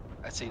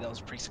 I'd say that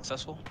was pretty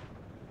successful.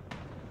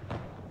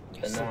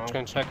 Yes, now- I'm just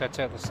going to check out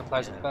the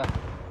supplies at the back.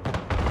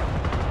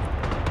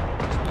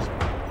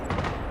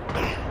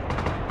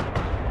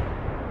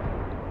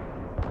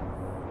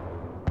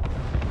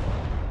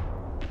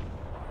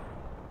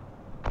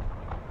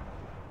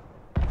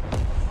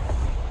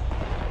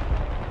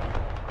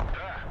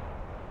 Да.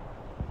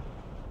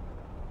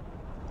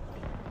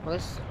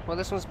 Well,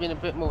 this one's been a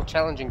bit more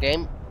challenging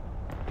game.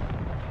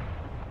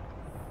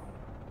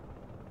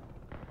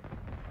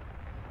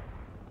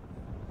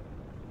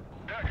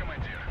 Да,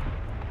 командир.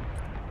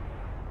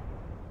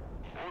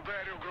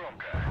 Ударю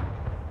громко.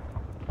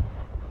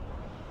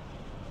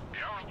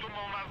 Я уж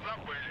думал, нас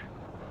забыли.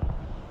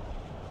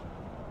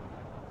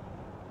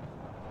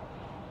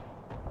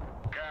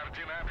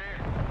 Координаты.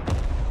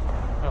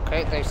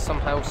 Okay, they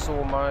somehow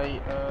saw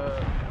my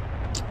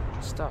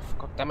stuff.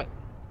 God damn it.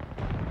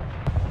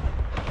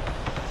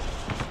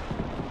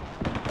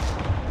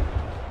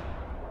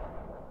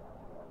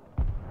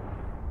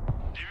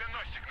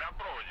 Девяностик на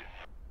проводе.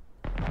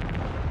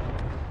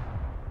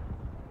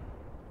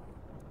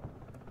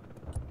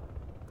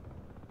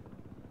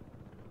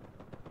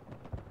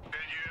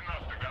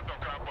 Т-90 готов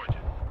к работе.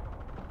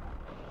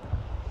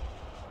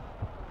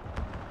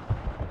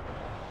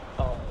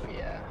 Oh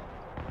yeah.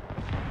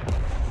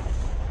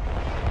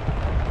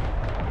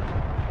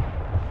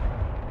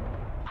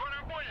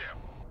 Коля боем.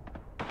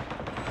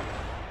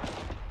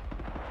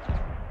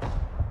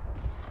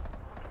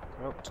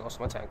 Oh, just lost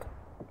my tank.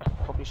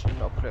 Probably should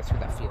not put it through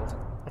that field.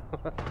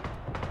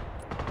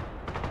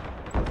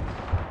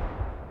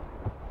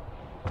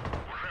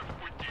 Уже в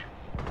пути.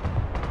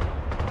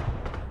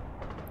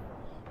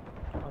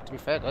 Well, to be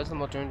fair, guys, I'm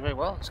not doing very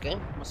well this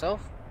game myself.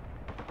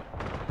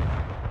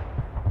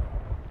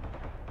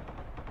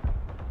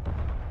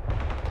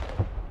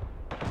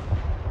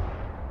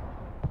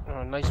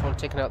 Oh, nice one,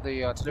 Taking out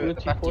the artillery at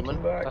the back,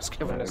 Multi-porting Demon. back. That's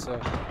giving us a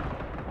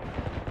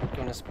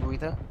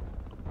breather.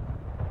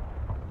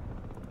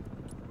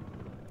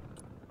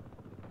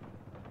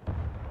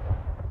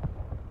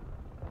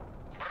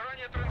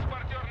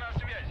 Бронетранспортер на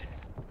связи.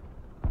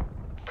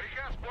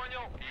 Приказ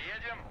понял.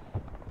 Едем.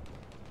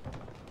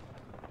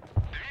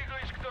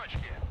 Двигаюсь к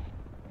точке.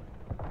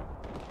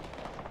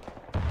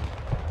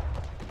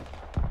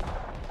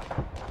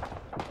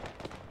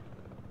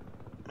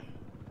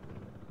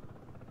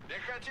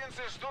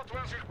 Пехотинцы ждут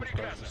ваших Guys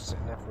приказов. just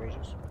sitting there for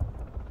ages.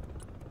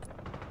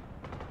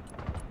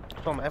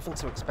 Tom,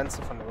 everything's too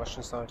expensive on the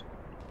Russian side.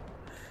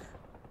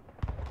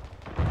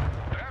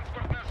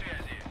 Транспорт на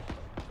связи.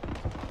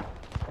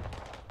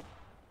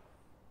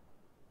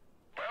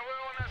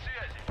 ПВО на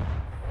связи.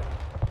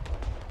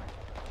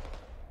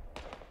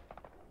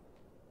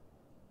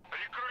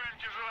 Прикроем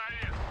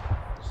тяжеловес.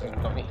 So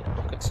we've got any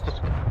buckets.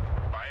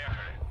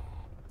 Поехали.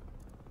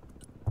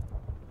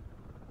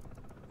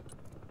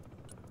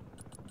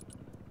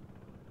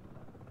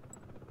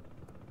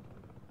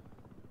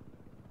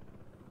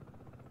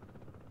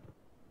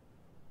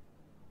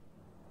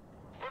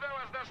 Куда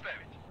вас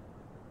доставить?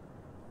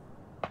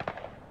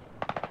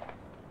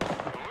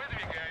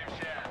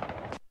 Выдвигаемся.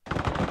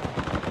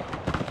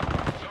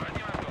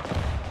 Заводи мотор.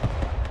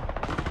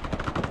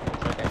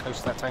 Try to get close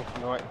to that tank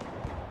on the right.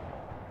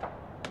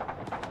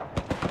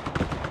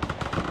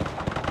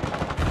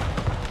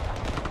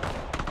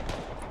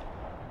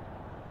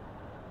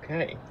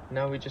 Okay,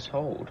 now we just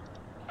hold.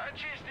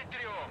 Очистить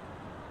трём.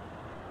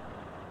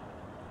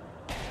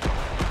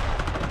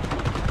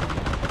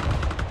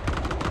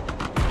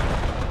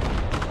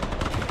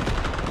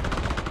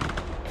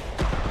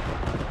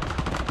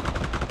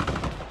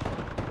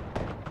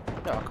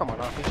 Oh, come on,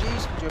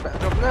 RPGs, could do a better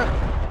job than that.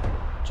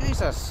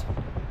 Jesus.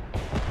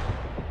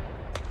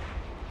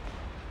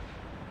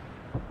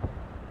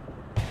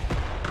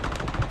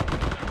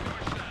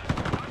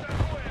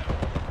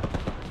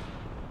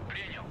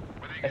 Принял.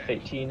 Выдвигаемся.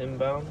 F-18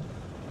 inbound.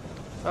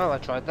 Oh, I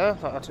tried there.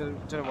 I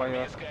don't know why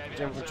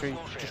the infantry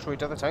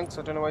destroyed other tanks.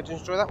 I don't know why I didn't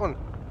destroy that one.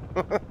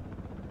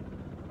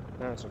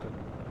 No, it's all good.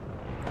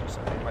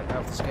 So we might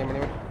have this game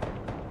anyway.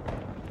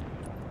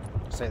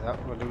 Say that,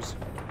 we'll lose.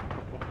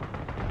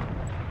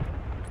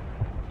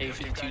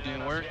 A52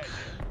 didn't work.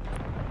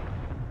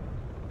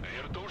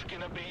 Вертушки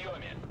на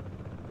приеме.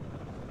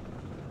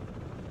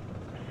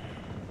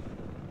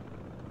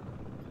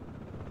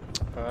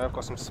 I've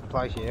got some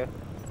supply here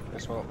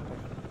as well,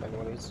 if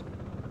anyone needs.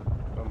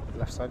 On the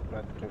left side,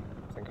 I don't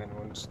think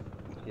anyone's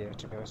here,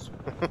 to be honest.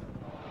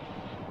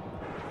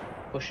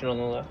 Pushing on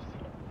the left.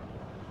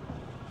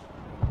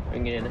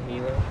 Bringing in a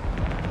healer.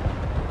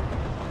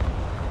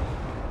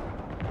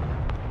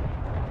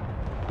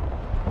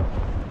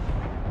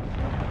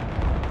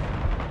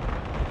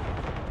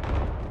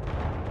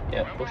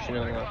 Yeah, pushing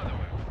on the left.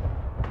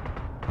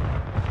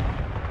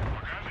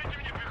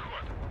 Покажите мне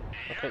приход.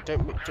 Okay,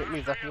 don't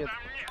move that here.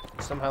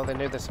 Somehow they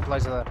know the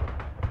supplies are there.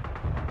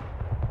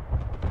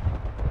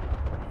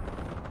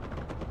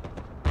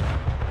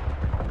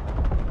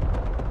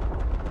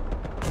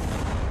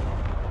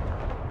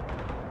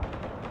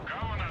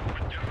 Кого надо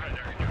поддержать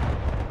огнем?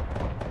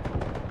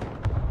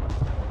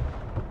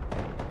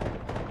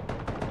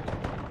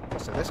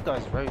 So this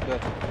guy's very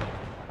good.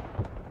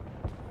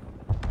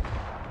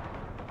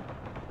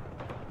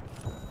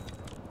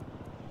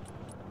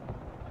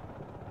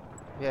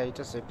 Yeah, he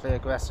does say play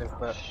aggressive,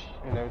 but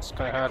you know it's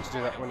kind of hard to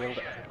do that when you've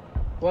got.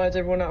 Why is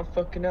everyone out of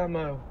fucking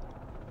ammo?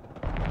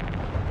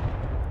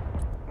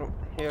 Oh,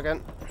 here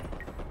again.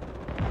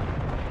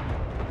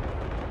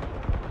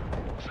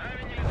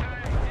 Сами не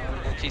летаем.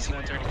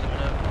 KC-130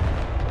 coming up.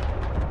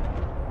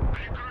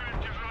 Прикроем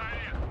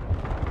тяжеловес.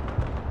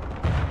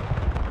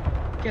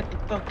 Get the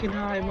fucking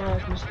high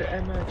miles, Mr.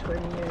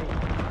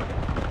 MI-28.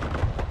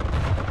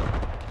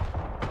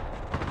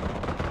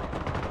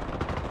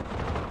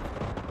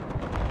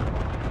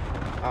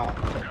 Ah,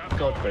 thank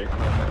God, very much.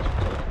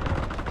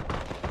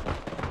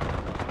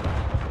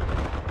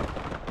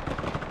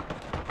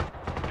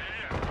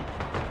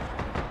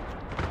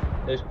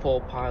 Those poor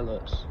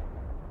pilots.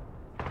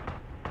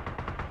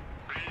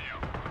 Принял.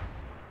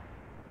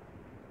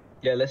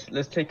 Yeah,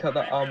 let's take out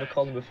that armor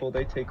column before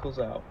they take us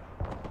out.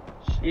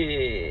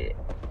 Shit.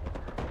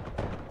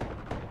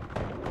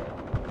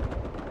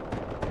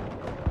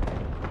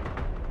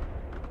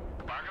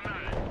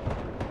 Погнали.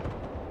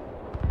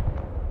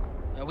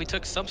 We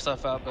took some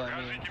stuff out, but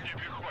I mean, Покажите мне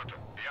пехоту.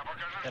 Я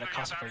покажу, gotta что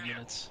я concentrate там нет.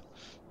 units.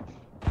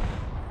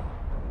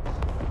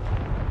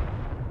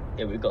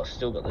 Yeah, we've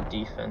still got the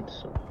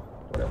defense or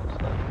whatever's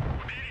left.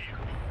 Убери их.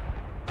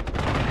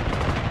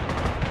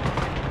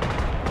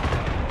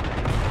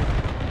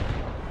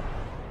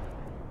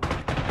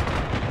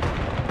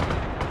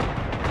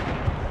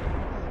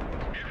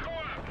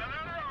 Пехот, на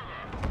дорогу.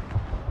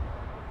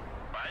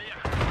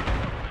 Поехали.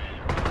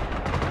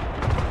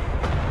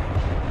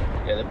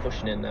 Yeah, they're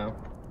pushing in now.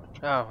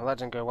 Oh, well, that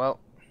didn't go well.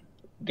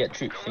 Get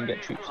troops in,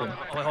 get troops in. Oh,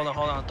 wait, hold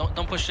on.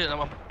 Don't push it. I'm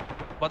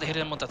about to hit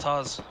him with the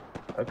Taz.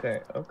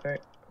 Okay, okay.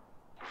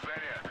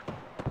 Заряд.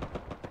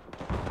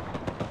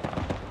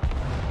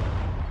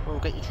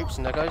 get your troops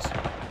in there, guys.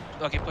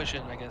 Okay, push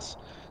in, I guess.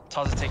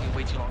 Taz is taking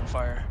way too long to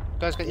fire.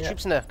 Guys, get your Yeah.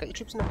 troops in there. Get your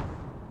troops in there.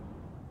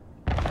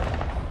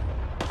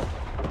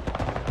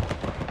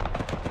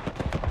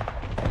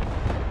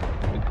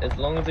 As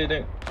long as they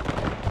don't.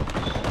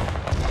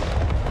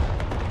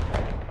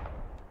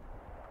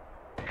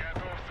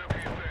 Готовься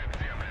въезжать в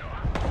землю.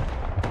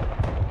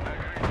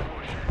 Нагреть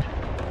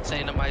площадь.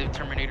 Setting up my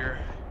Terminator.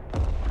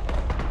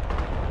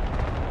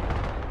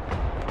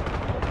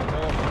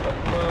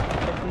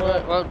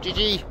 Well,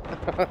 GG.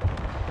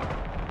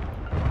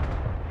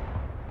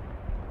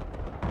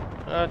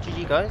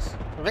 GG, guys.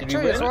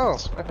 Victory as win? well.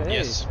 Hey.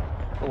 Yes.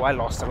 Oh, I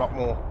lost a lot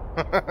more.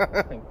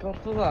 Thank God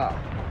for that.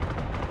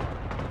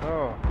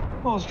 Oh.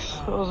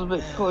 I was a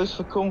bit close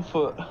for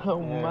comfort. Oh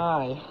Yeah.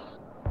 my.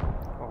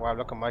 Oh wow,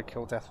 look at my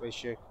kill death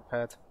ratio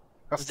compared.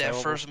 That's Was that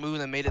terrible. first move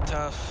that made it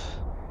tough?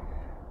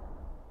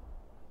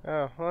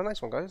 Oh, well,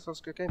 nice one, guys. That was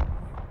a good game.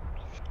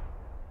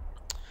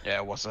 Yeah,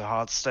 it was a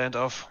hard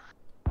standoff.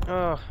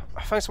 Oh,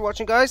 thanks for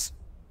watching, guys.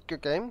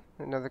 Good game.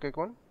 Another good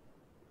one.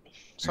 You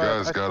So,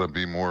 guys I- gotta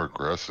be more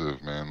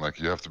aggressive, man. Like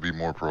you have to be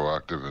more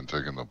proactive in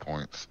taking the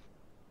points.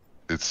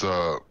 It's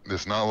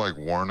not like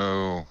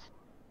Warno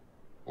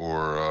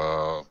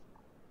or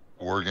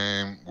War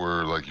Game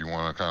where like you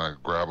want to kind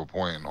of grab a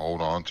point and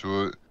hold on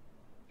to it.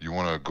 You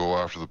want to go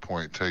after the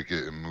point, take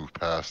it, and move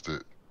past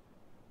it.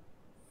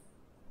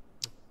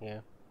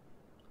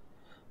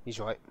 He's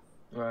right.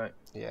 Right.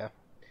 Yeah.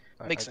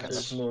 Makes I sense. get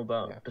It's that. more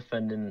about Yeah.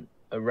 defending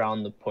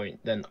around the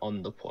point than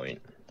on the point.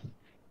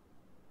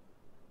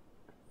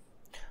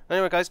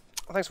 Anyway, guys,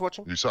 thanks for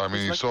watching. You saw, I mean,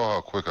 Please you like- saw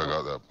how quick I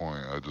got that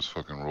point. I just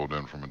fucking rolled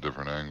in from a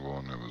different angle,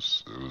 and it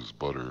was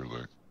butter.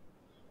 Like,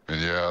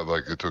 and yeah,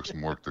 like it took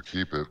some work to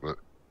keep it, but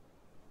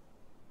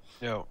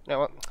Yo. Yeah,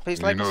 well, please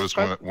you like and notice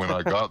subscribe. when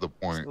I got the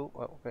point, Oh,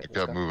 well, okay, I let's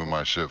kept go. moving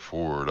my shit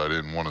forward. I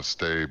didn't want to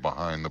stay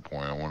behind the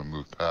point. I want to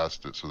move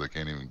past it so they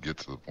can't even get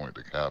to the point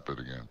to cap it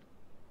again.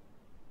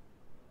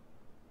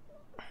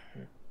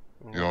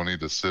 You don't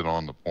need to sit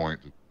on the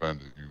point to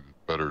defend it. It's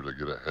better to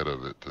get ahead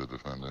of it to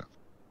defend it.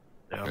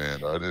 Yeah.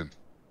 And I did.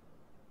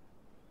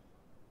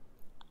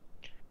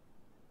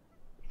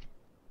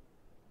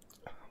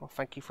 Well,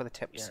 thank you for the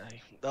tips. Yeah,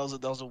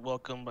 that was a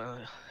welcome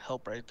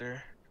help right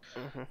there.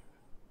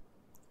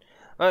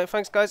 Alright,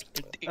 thanks, guys.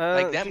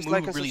 Like that Please move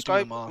like and really threw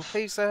subscribe. them And off.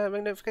 please ring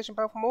the notification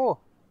bell for more.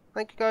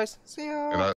 Thank you, guys. See ya. And I,